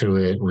lean into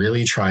it,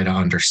 really try to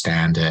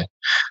understand it,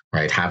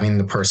 right? Having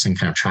the person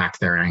kind of track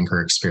their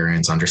anger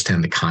experience,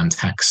 understand the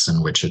context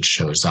in which it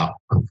shows up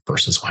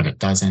versus when it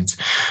doesn't,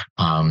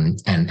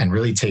 and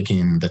really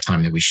taking the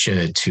time that we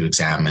should to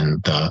examine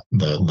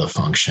the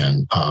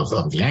function of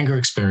the anger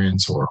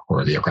experience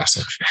or the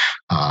aggressive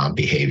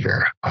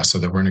behavior, so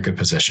that we're in a good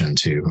position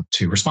to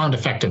respond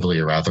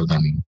effectively rather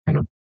than kind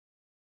of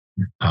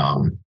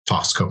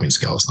toss coping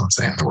skills. Not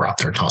saying that we're out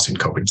there tossing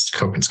coping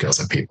skills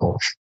at people.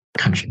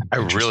 I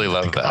really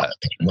love that.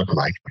 Well,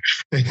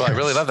 I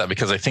really love that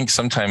because I think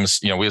sometimes,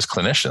 we as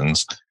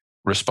clinicians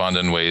respond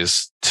in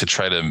ways to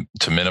try to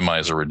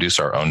minimize or reduce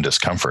our own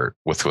discomfort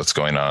with what's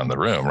going on in the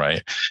room,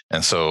 right?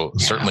 And so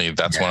certainly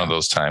that's one of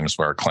those times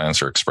where our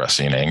clients are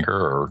expressing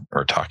anger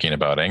or talking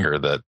about anger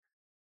that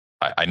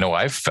I know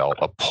I've felt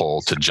a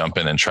pull to jump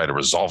in and try to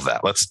resolve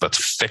that. Let's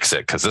fix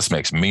it because this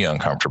makes me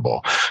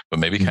uncomfortable. But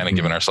maybe kind of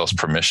giving ourselves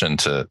permission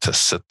to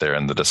sit there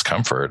in the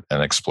discomfort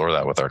and explore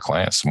that with our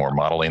clients, more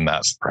modeling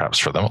that perhaps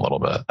for them a little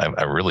bit.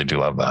 I really do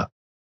love that.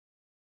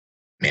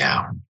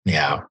 Yeah.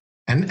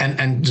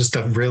 And just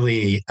a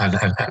really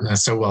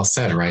so well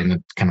said, right?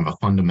 And kind of a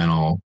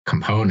fundamental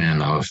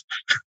component of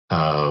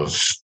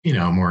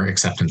more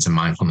acceptance and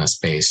mindfulness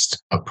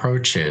based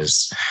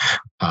approaches,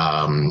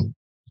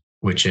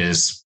 which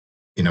is,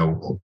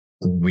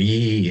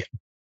 we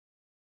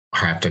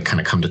have to kind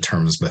of come to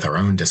terms with our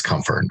own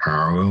discomfort,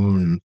 our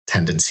own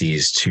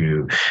tendencies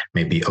to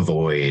maybe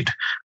avoid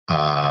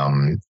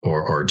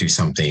or do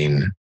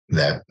something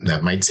that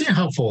might seem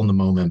helpful in the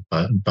moment,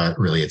 but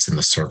really it's in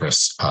the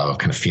service of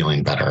kind of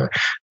feeling better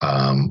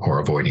or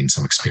avoiding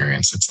some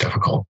experience that's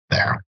difficult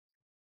there.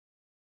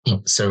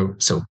 So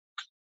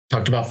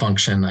talked about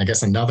function. I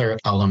guess another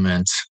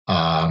element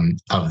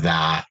of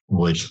that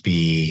would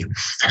be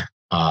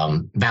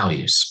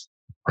values.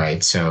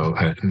 Right. So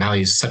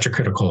values is such a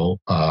critical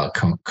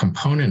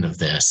component of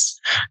this.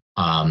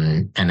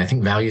 And I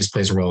think values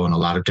plays a role in a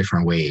lot of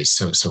different ways.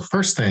 So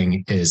first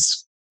thing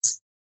is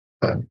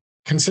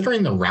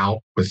considering the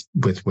route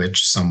with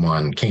which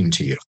someone came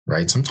to you,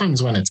 right?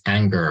 Sometimes when it's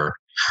anger,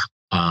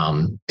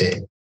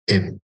 it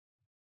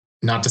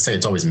not to say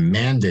it's always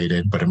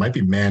mandated, but it might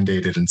be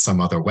mandated in some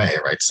other way,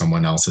 right?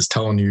 Someone else is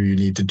telling you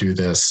need to do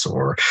this,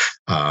 or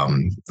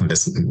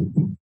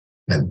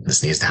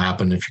this needs to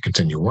happen if you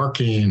continue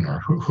working, or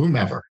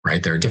whomever,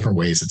 right? There are different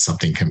ways that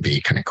something can be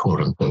kind of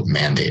quote unquote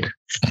mandated.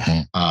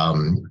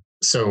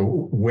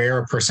 So where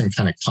a person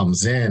kind of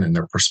comes in and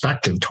their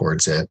perspective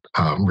towards it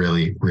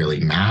really, really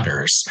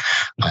matters.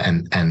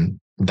 And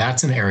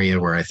that's an area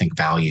where I think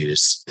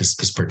values is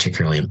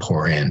particularly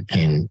important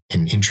in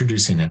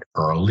introducing it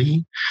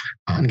early.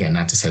 Again,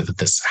 not to say that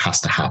this has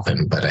to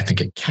happen, but I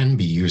think it can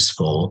be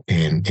useful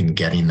in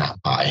getting that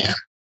buy-in.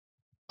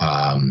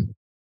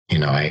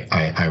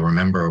 I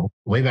remember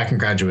way back in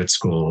graduate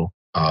school,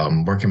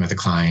 working with a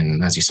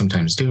client, as you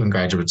sometimes do in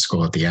graduate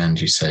school, at the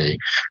end, you say,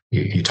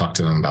 you talk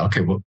to them about,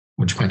 okay,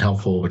 what you find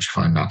helpful, what you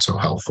find not so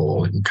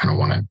helpful, and you kind of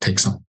want to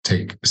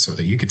take so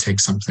that you could take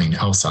something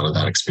else out of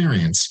that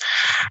experience.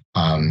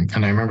 And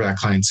I remember that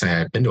client say,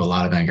 I've been to a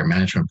lot of anger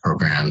management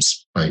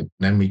programs, but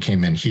then we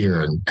came in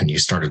here and you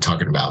started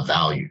talking about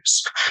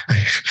values.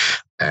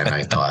 And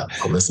I thought,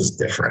 well, this is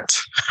different.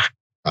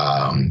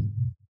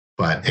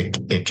 But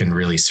it can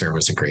really serve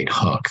as a great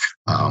hook.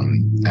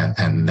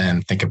 And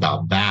then think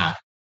about that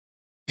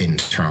in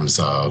terms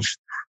of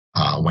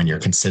when you're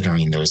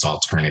considering those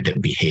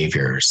alternative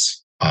behaviors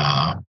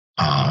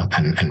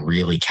and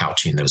really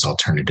couching those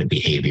alternative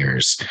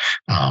behaviors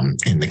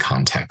in the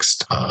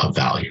context of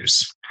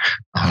values.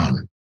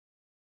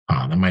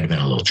 That might have been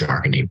a little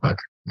jargony, but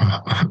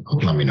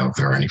let me know if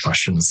there are any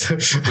questions.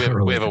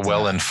 We have a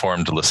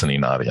well-informed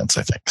listening audience,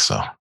 I think.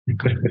 So.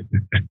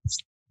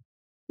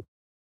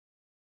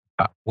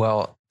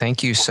 Well,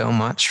 thank you so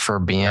much for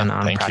being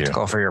on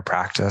Practical for Your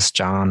Practice,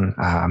 John.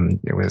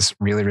 It was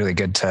really, really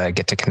good to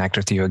get to connect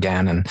with you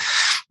again and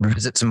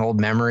revisit some old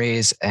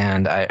memories.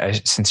 And I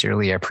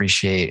sincerely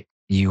appreciate,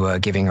 you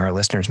giving our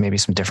listeners maybe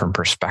some different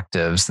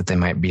perspectives that they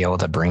might be able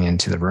to bring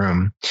into the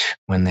room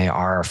when they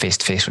are face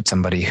to face with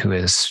somebody who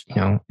is,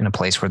 in a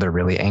place where they're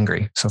really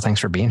angry. So thanks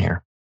for being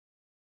here.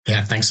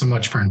 Yeah, thanks so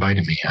much for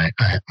inviting me.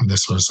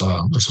 This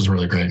was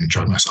really great. I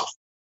enjoyed myself.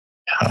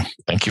 Yeah,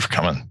 thank you for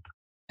coming.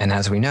 And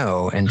as we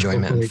know,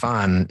 enjoyment and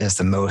fun is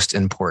the most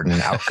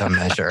important outcome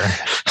measure.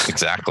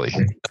 Exactly.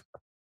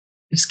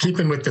 Just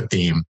keeping with the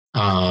theme.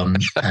 And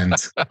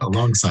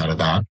alongside of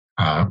that,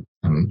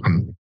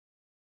 I'm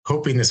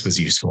hoping this was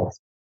useful.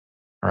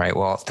 All right.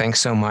 Well,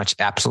 thanks so much.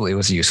 Absolutely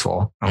was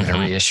useful. I'm going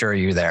to reassure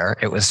you there.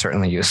 It was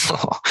certainly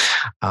useful.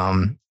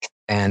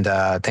 And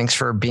thanks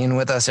for being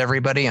with us,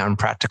 everybody, on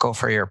Practical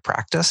for Your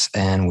Practice.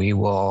 And we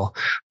will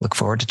look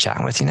forward to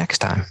chatting with you next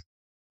time.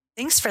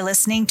 Thanks for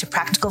listening to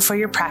Practical for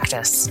Your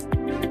Practice.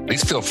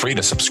 Please feel free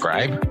to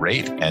subscribe,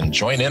 rate, and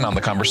join in on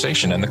the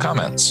conversation in the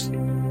comments.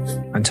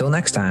 Until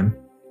next time.